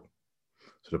terrible.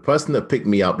 So the person that picked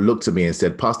me up looked at me and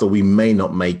said, "Pastor, we may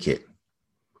not make it."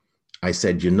 I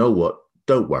said, "You know what?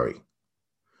 Don't worry,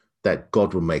 that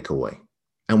God will make a way."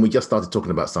 And we just started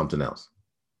talking about something else.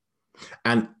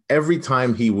 And every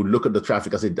time he would look at the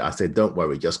traffic, I said, "Don't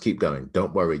worry, just keep going.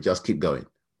 Don't worry, just keep going."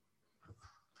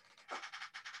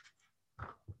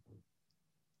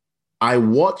 I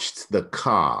watched the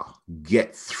car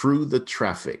get through the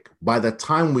traffic. By the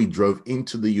time we drove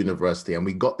into the university and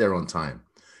we got there on time,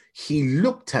 he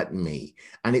looked at me,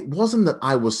 and it wasn't that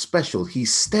I was special. He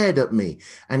stared at me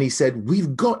and he said,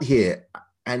 "We've got here."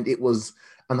 And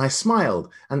I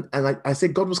smiled, and I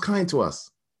said, God was kind to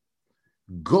us.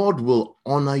 God will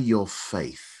honor your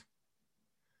faith.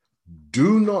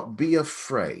 Do not be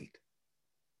afraid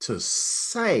to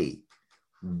say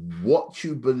what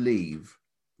you believe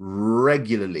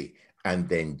regularly, and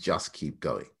then just keep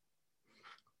going.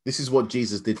 This is what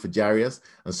Jesus did for Jairus.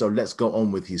 And so let's go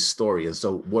on with his story. And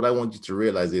so what I want you to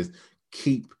realize is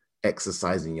keep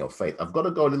exercising your faith. I've got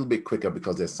to go a little bit quicker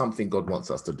because there's something God wants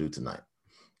us to do tonight.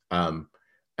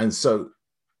 And so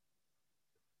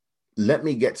let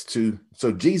me get to,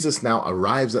 so Jesus now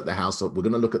arrives at the house. So we're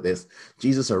going to look at this.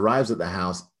 Jesus arrives at the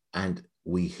house, and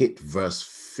we hit verse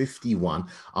 51.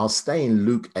 I'll stay in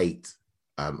Luke 8,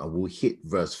 and we'll hit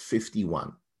verse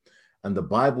 51. And the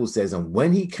Bible says, "And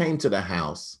when he came to the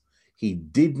house, he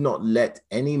did not let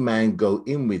any man go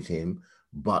in with him,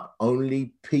 but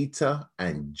only Peter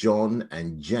and John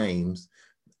and James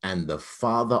and the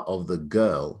father of the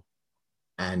girl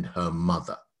and her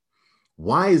mother."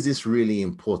 Why is this really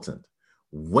important?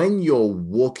 When you're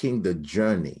walking the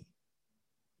journey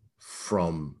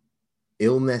from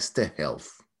illness to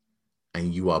health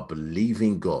and you are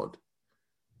believing God,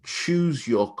 choose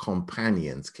your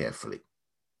companions carefully.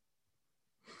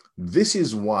 This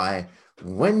is why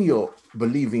when you're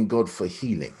believing God for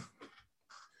healing,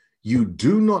 you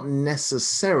do not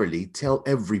necessarily tell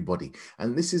everybody.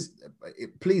 And this is,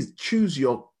 please choose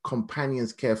your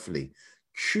companions carefully.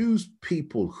 Choose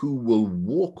people who will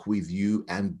walk with you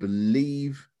and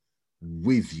believe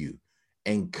with you,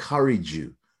 encourage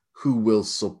you, who will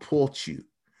support you,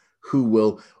 who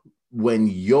will, when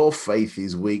your faith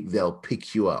is weak, they'll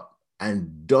pick you up.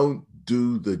 And don't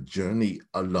do the journey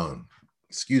alone.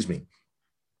 Excuse me.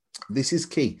 This is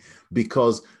key,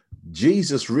 because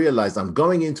Jesus realized, I'm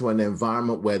going into an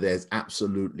environment where there's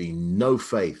absolutely no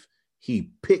faith.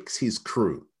 He picks his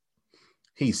crew.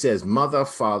 He says, mother,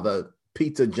 father,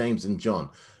 Peter, James, and John,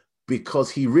 because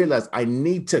he realized I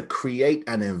need to create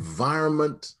an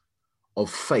environment of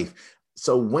faith.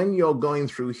 So when you're going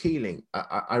through healing,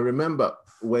 I remember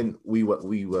when we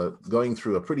were going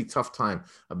through a pretty tough time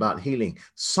about healing,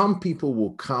 some people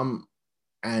will come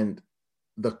and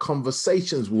the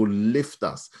conversations will lift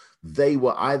us. They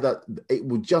were it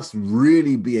would just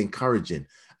really be encouraging.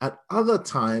 At other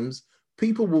times,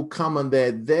 people will come and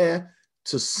they're there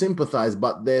to sympathize,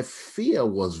 but their fear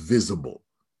was visible.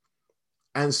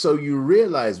 And so you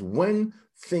realize when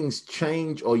things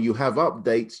change or you have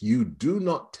updates, you do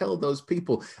not tell those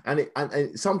people. And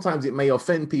sometimes it may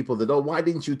offend people that, "Oh, why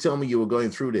didn't you tell me you were going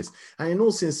through this?" And in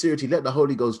all sincerity, let the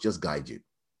Holy Ghost just guide you.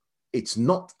 It's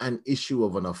not an issue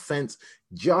of an offense.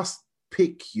 Just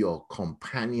pick your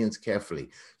companions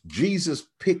carefully. Jesus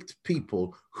picked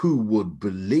people who would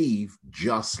believe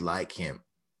just like him.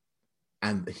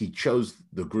 And he chose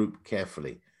the group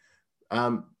carefully.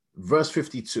 Verse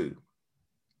 52.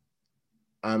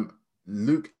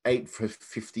 Luke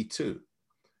 8:52.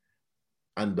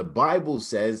 And the Bible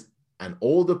says, "And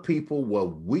all the people were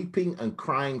weeping and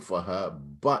crying for her,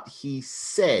 but he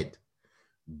said,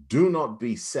 'Do not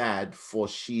be sad, for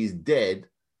she is dead.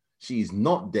 She is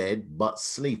not dead, but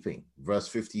sleeping.'" Verse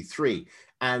 53.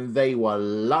 "And they were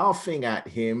laughing at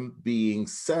him, being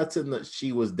certain that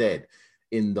she was dead."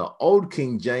 In the old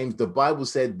King James, the Bible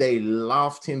said they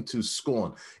laughed him to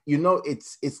scorn. You know,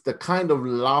 it's the kind of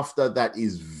laughter that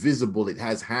is visible. It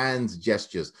has hands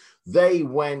gestures. They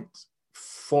went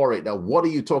for it. Now, what are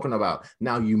you talking about?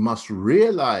 Now, you must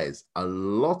realize a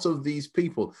lot of these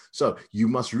people. So you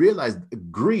must realize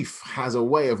grief has a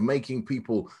way of making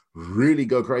people really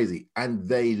go crazy. And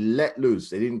they let loose.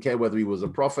 They didn't care whether he was a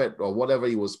prophet or whatever,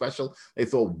 he was special. They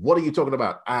thought, "What are you talking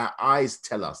about? Our eyes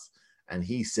tell us." And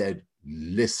he said,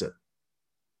 "Listen,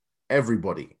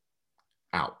 everybody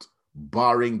out,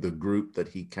 barring the group that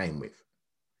he came with."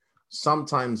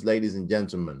 Sometimes, ladies and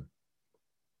gentlemen,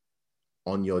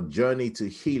 on your journey to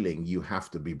healing, you have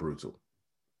to be brutal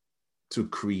to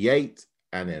create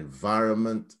an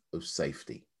environment of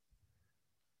safety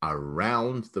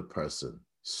around the person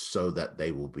so that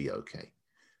they will be okay,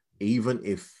 even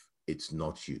if it's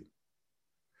not you.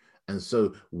 And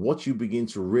so what you begin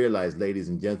to realize, ladies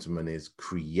and gentlemen, is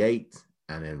create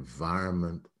an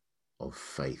environment of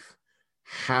faith.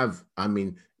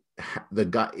 The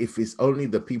guy, if it's only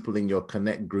the people in your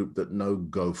connect group that know,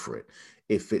 go for it.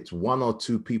 If it's one or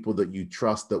two people that you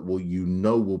trust that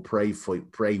will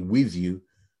pray with you,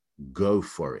 go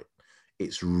for it.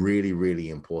 It's really, really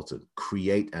important.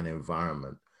 Create an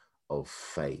environment of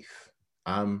faith.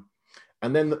 And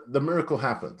then the miracle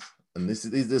happens. And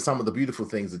these are some of the beautiful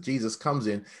things that Jesus comes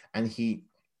in and he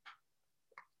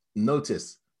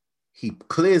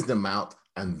clears them out.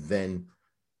 And then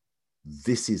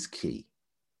this is key.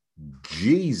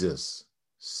 Jesus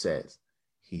says,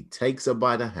 he takes her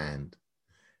by the hand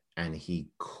and he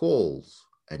calls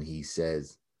and he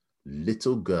says,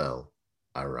 little girl,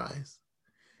 arise.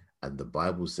 And the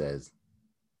Bible says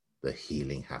the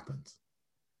healing happens.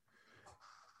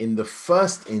 In the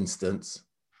first instance,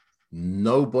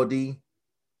 nobody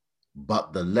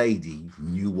but the lady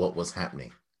knew what was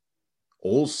happening.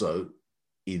 Also,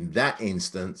 in that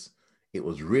instance, it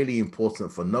was really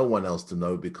important for no one else to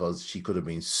know because she could have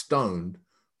been stoned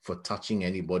for touching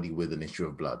anybody with an issue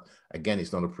of blood. Again,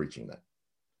 it's not a preaching that.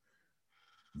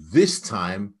 This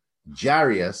time,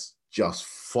 Jairus just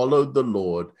followed the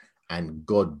Lord and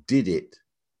God did it.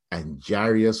 And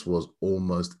Jairus was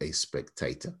almost a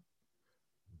spectator.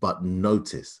 But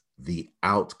notice, the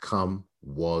outcome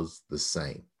was the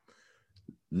same.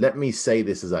 Let me say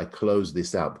this as I close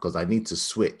this out because I need to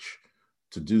switch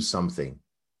to do something.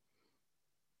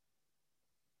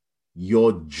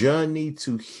 Your journey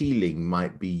to healing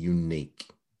might be unique,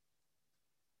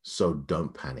 so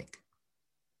don't panic.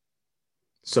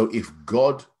 So if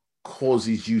God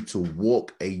causes you to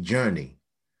walk a journey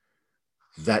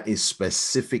that is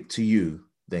specific to you,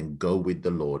 then go with the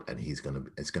Lord and it's going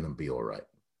to be all right.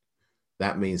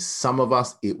 That means some of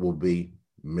us, it will be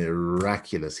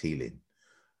miraculous healing.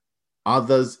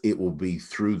 Others, it will be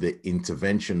through the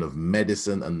intervention of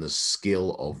medicine and the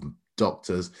skill of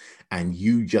doctors and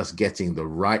you just getting the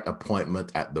right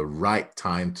appointment at the right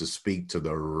time to speak to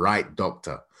the right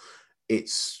doctor.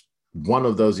 It's one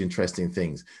of those interesting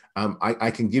things.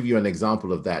 I can give you an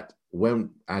example of that.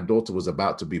 When our daughter was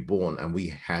about to be born and we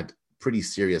had pretty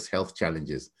serious health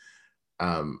challenges,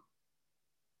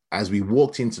 as we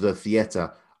walked into the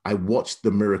theater, I watched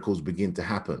the miracles begin to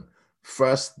happen.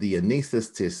 First, the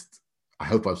anesthetist, I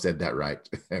hope I've said that right.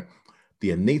 The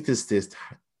anesthetist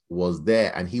was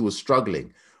there and he was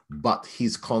struggling, but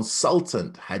his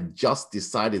consultant had just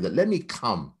decided that let me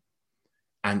come.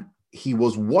 And he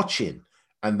was watching.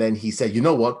 And then he said, you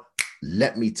know what?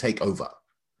 Let me take over.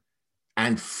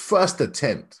 And first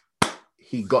attempt,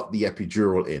 he got the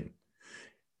epidural in.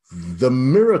 The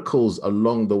miracles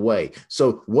along the way.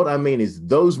 So what I mean is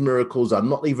those miracles are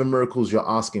not even miracles you're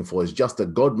asking for. It's just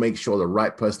that God makes sure the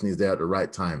right person is there at the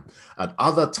right time. At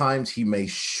other times, he may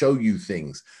show you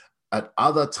things. At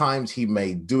other times, he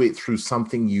may do it through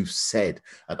something you've said.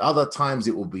 At other times,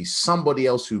 it will be somebody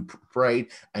else who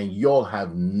prayed and you'll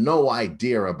have no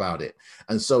idea about it.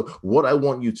 And so what I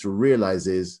want you to realize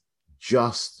is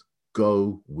just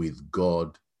go with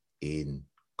God in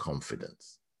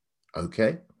confidence.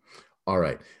 Okay? All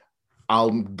right.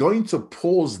 I'm going to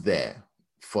pause there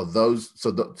for those.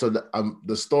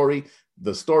 The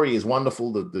story is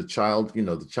wonderful. The child,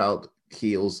 the child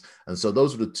heals. And so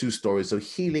those are the two stories. So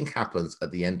healing happens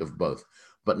at the end of both.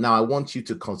 But now I want you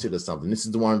to consider something. This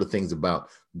is one of the things about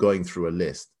going through a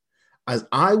list. As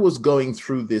I was going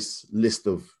through this list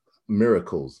of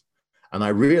miracles, and I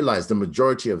realized the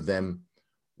majority of them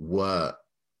were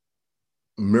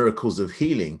miracles of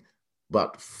healing,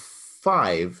 but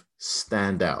 5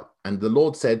 stand out. And the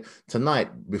Lord said,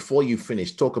 tonight, before you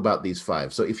finish, talk about these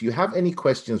 5. So if you have any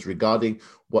questions regarding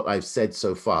what I've said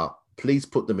so far, please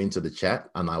put them into the chat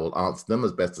and I will answer them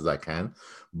as best as I can.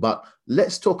 But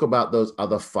let's talk about those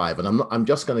other 5. And I'm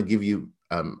just going to give you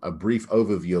a brief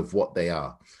overview of what they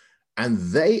are. And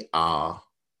there are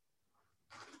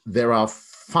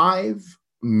 5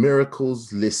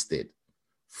 miracles listed.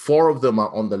 4 of them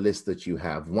are on the list that you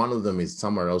have. 1 of them is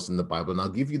somewhere else in the Bible, and I'll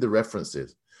give you the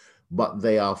references. But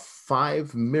they are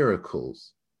 5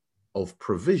 miracles of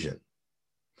provision.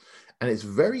 And it's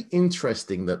very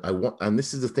interesting that and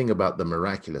this is the thing about the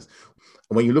miraculous.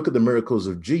 When you look at the miracles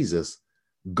of Jesus,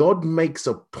 God makes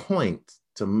a point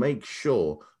to make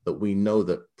sure that we know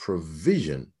that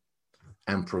provision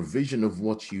and provision of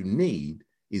what you need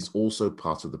is also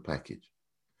part of the package.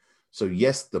 So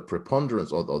yes, the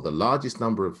preponderance or the largest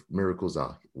number of miracles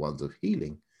are ones of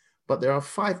healing, but there are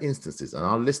 5 instances, and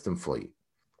I'll list them for you.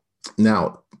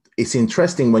 Now, it's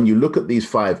interesting when you look at these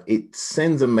 5, it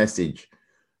sends a message.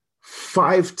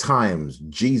 5 times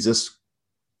Jesus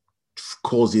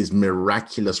causes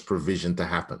miraculous provision to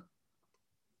happen.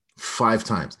 5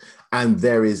 times. And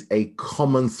there is a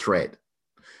common thread.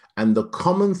 And the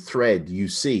common thread you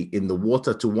see in the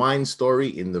water to wine story,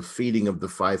 in the feeding of the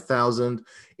 5,000,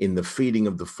 in the feeding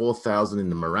of the 4,000, in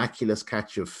the miraculous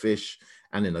catch of fish,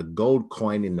 and in a gold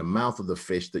coin in the mouth of the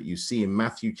fish that you see in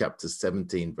Matthew chapter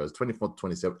 17, verse 24 to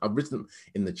 27. I've written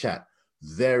in the chat,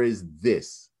 there is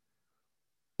this.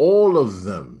 All of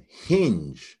them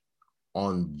hinge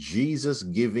on Jesus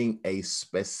giving a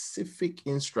specific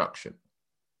instruction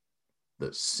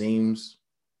that seems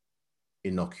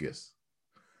innocuous.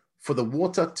 For the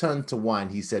water turned to wine,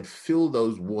 he said, fill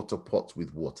those water pots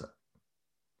with water.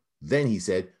 Then he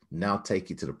said, now take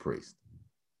it to the priest.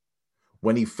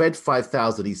 When he fed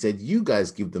 5,000, he said, you guys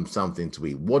give them something to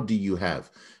eat. What do you have?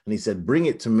 And he said, bring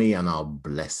it to me and I'll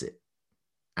bless it.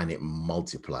 And it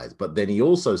multiplies. But then he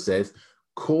also says,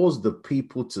 cause the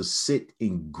people to sit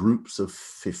in groups of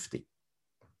 50.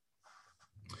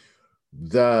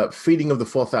 The feeding of the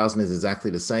 4,000 is exactly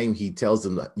the same. He tells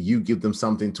them that you give them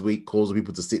something to eat, cause the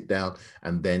people to sit down.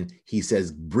 And then he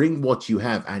says, bring what you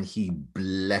have, and he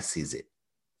blesses it.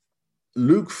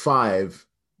 Luke 5,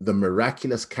 the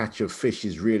miraculous catch of fish,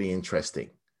 is really interesting.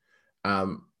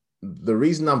 The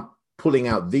reason I'm pulling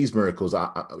out these miracles,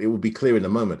 it will be clear in a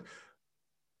moment.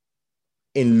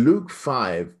 In Luke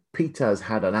 5, Peter has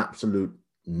had an absolute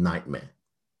nightmare.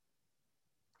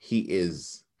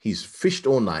 He's fished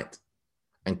all night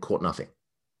and caught nothing.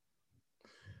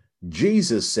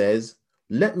 Jesus says,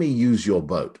 let me use your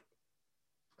boat.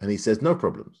 And he says, no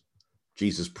problems.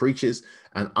 Jesus preaches,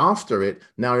 and after it,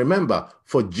 now remember,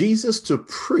 for Jesus to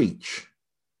preach,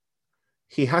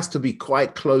 he has to be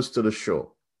quite close to the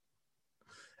shore.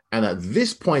 And at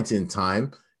this point in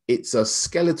time, it's a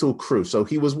skeletal crew. So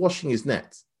he was washing his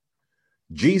nets.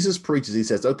 Jesus preaches, he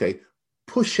says, okay,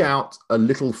 push out a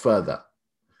little further.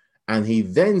 And he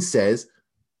then says,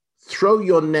 throw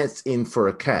your nets in for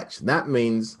a catch. That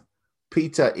means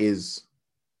Peter is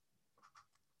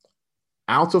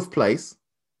out of place.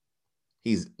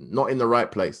 He's not in the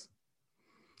right place.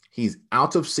 He's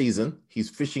out of season. He's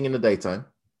fishing in the daytime.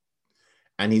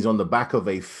 And he's on the back of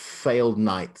a failed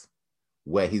night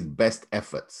where his best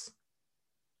efforts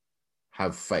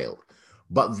have failed.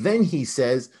 But then he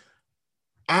says,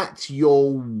 at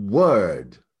your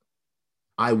word,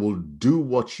 I will do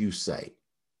what you say.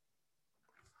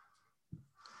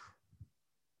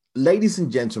 Ladies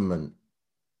and gentlemen,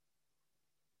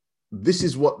 this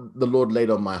is what the Lord laid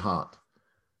on my heart.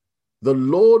 The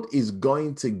Lord is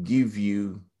going to give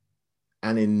you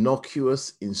an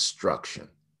innocuous instruction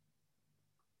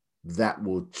that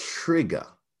will trigger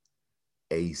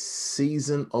a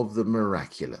season of the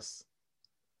miraculous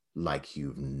like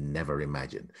you've never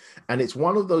imagined. And it's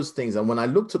one of those things. And when I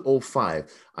looked at all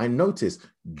 5, I noticed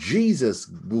Jesus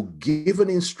will give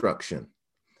an instruction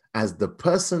as the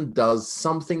person does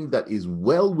something that is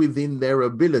well within their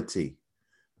ability.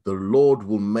 The Lord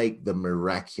will make the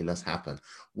miraculous happen.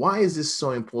 Why is this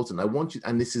so important? I want you,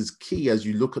 and this is key as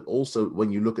you look at also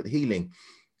when you look at healing,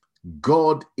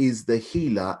 God is the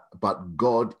healer, but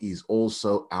God is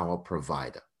also our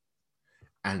provider.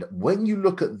 And when you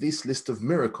look at this list of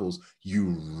miracles, you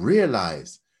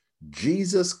realize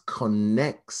Jesus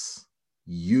connects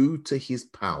you to his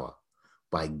power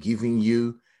by giving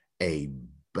you a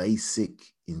basic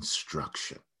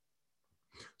instruction,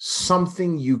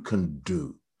 something you can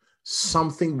do,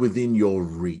 something within your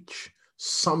reach,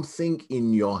 something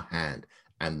in your hand,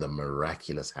 and the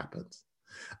miraculous happens.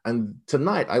 And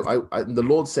tonight, the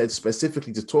Lord said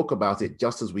specifically to talk about it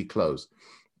just as we close.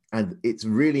 And it's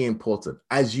really important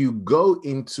as you go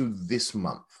into this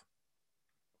month,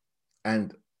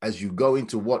 and as you go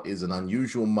into what is an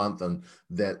unusual month, and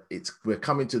that we're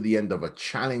coming to the end of a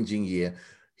challenging year.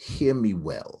 Hear me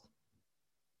well.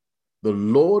 The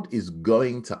Lord is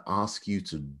going to ask you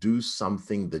to do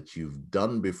something that you've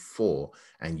done before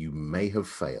and you may have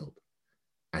failed,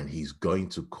 and he's going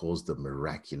to cause the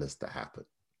miraculous to happen.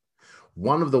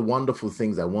 One of the wonderful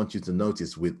things I want you to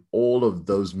notice with all of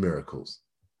those miracles,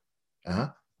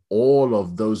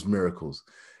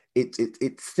 it's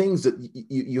things that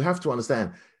you have to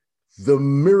understand. The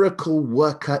miracle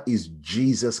worker is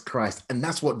Jesus Christ. And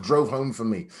that's what drove home for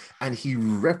me. And he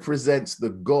represents the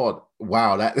God.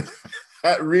 Wow, that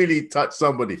really touched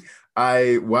somebody.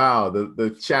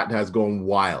 The chat has gone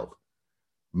wild.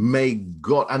 May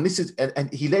God, and this is,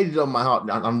 and he laid it on my heart,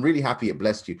 and I'm really happy it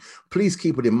blessed you. Please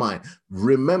keep it in mind.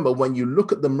 Remember, when you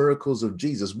look at the miracles of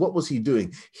Jesus, what was he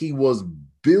doing? He was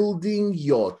building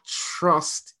your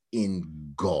trust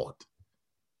in God.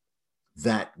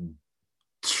 That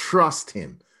trust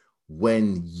him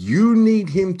when you need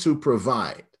him to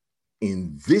provide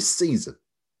in this season,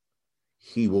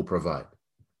 he will provide.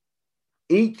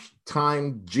 Each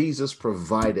time Jesus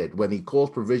provided, when he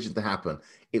caused provision to happen,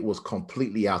 it was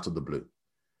completely out of the blue.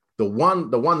 The one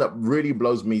that really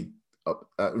blows me up,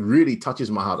 really touches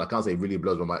my heart. I can't say really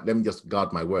blows my mind. Let me just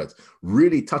guard my words.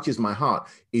 Really touches my heart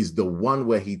is the one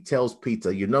where he tells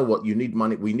Peter, you know what? You need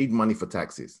money. We need money for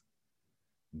taxes.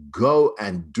 Go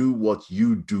and do what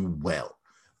you do well.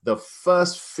 The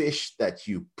first fish that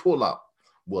you pull up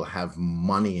will have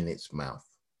money in its mouth.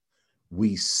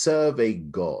 We serve a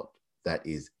God that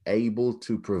is able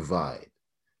to provide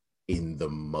in the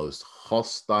most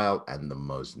hostile and the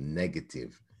most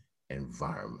negative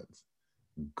environments.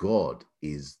 God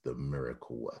is the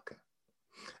miracle worker.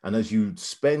 And as you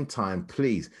spend time,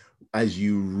 please, as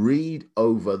you read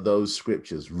over those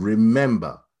scriptures,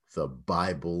 remember the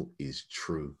Bible is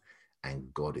true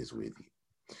and God is with you.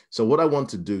 So what I want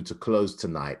to do to close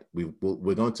tonight, we're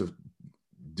going to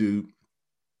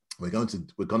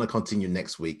continue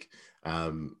next week.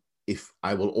 If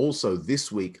I will also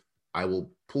this week, I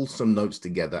will pull some notes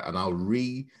together and I'll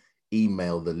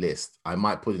email the list. I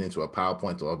might put it into a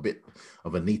PowerPoint or a bit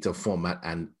of a neater format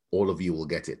and all of you will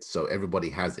get it. So everybody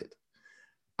has it.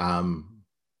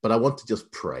 But I want to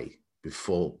just pray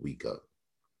before we go.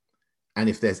 And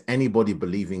if there's anybody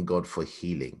believing God for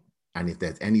healing, and if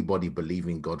there's anybody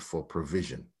believing God for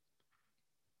provision,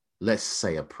 let's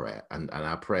say a prayer. And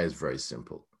our prayer is very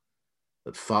simple.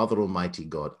 That Father Almighty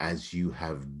God, as you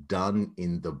have done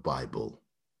in the Bible,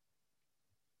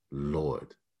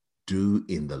 Lord, do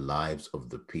in the lives of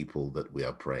the people that we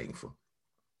are praying for.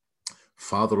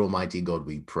 Father Almighty God,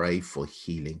 we pray for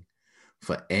healing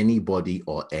for anybody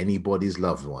or anybody's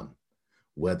loved one,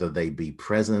 whether they be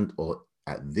present or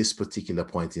at this particular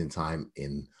point in time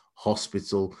in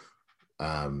hospital,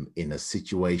 in a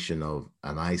situation of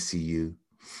an ICU.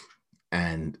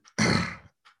 And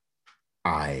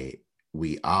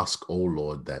we ask, oh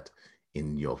Lord, that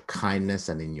in your kindness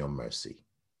and in your mercy,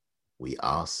 we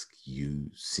ask you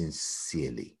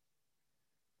sincerely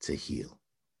to heal.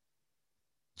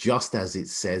 Just as it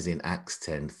says in Acts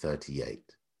 10:38,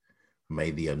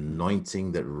 may the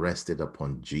anointing that rested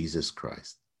upon Jesus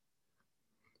Christ,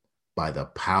 by the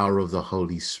power of the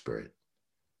Holy Spirit,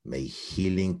 may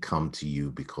healing come to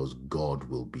you because God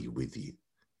will be with you.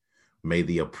 May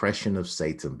the oppression of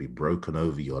Satan be broken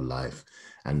over your life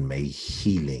and may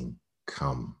healing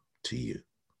come to you.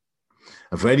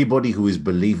 And for anybody who is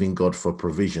believing God for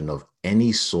provision of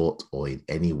any sort or in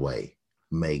any way,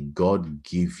 may God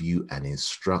give you an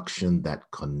instruction that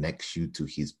connects you to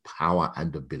his power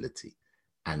and ability.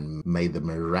 And may the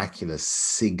miraculous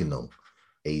signal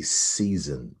a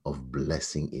season of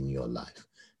blessing in your life,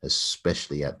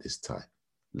 especially at this time.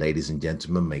 Ladies and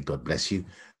gentlemen, may God bless you.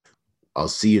 I'll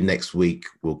see you next week.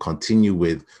 We'll continue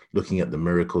with looking at the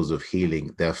miracles of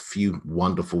healing. There are a few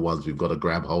wonderful ones we've got to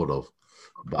grab hold of,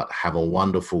 but have a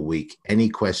wonderful week. Any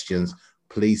questions,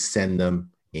 please send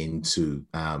them into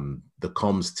the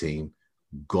comms team.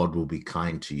 God will be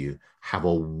kind to you. Have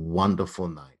a wonderful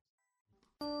night.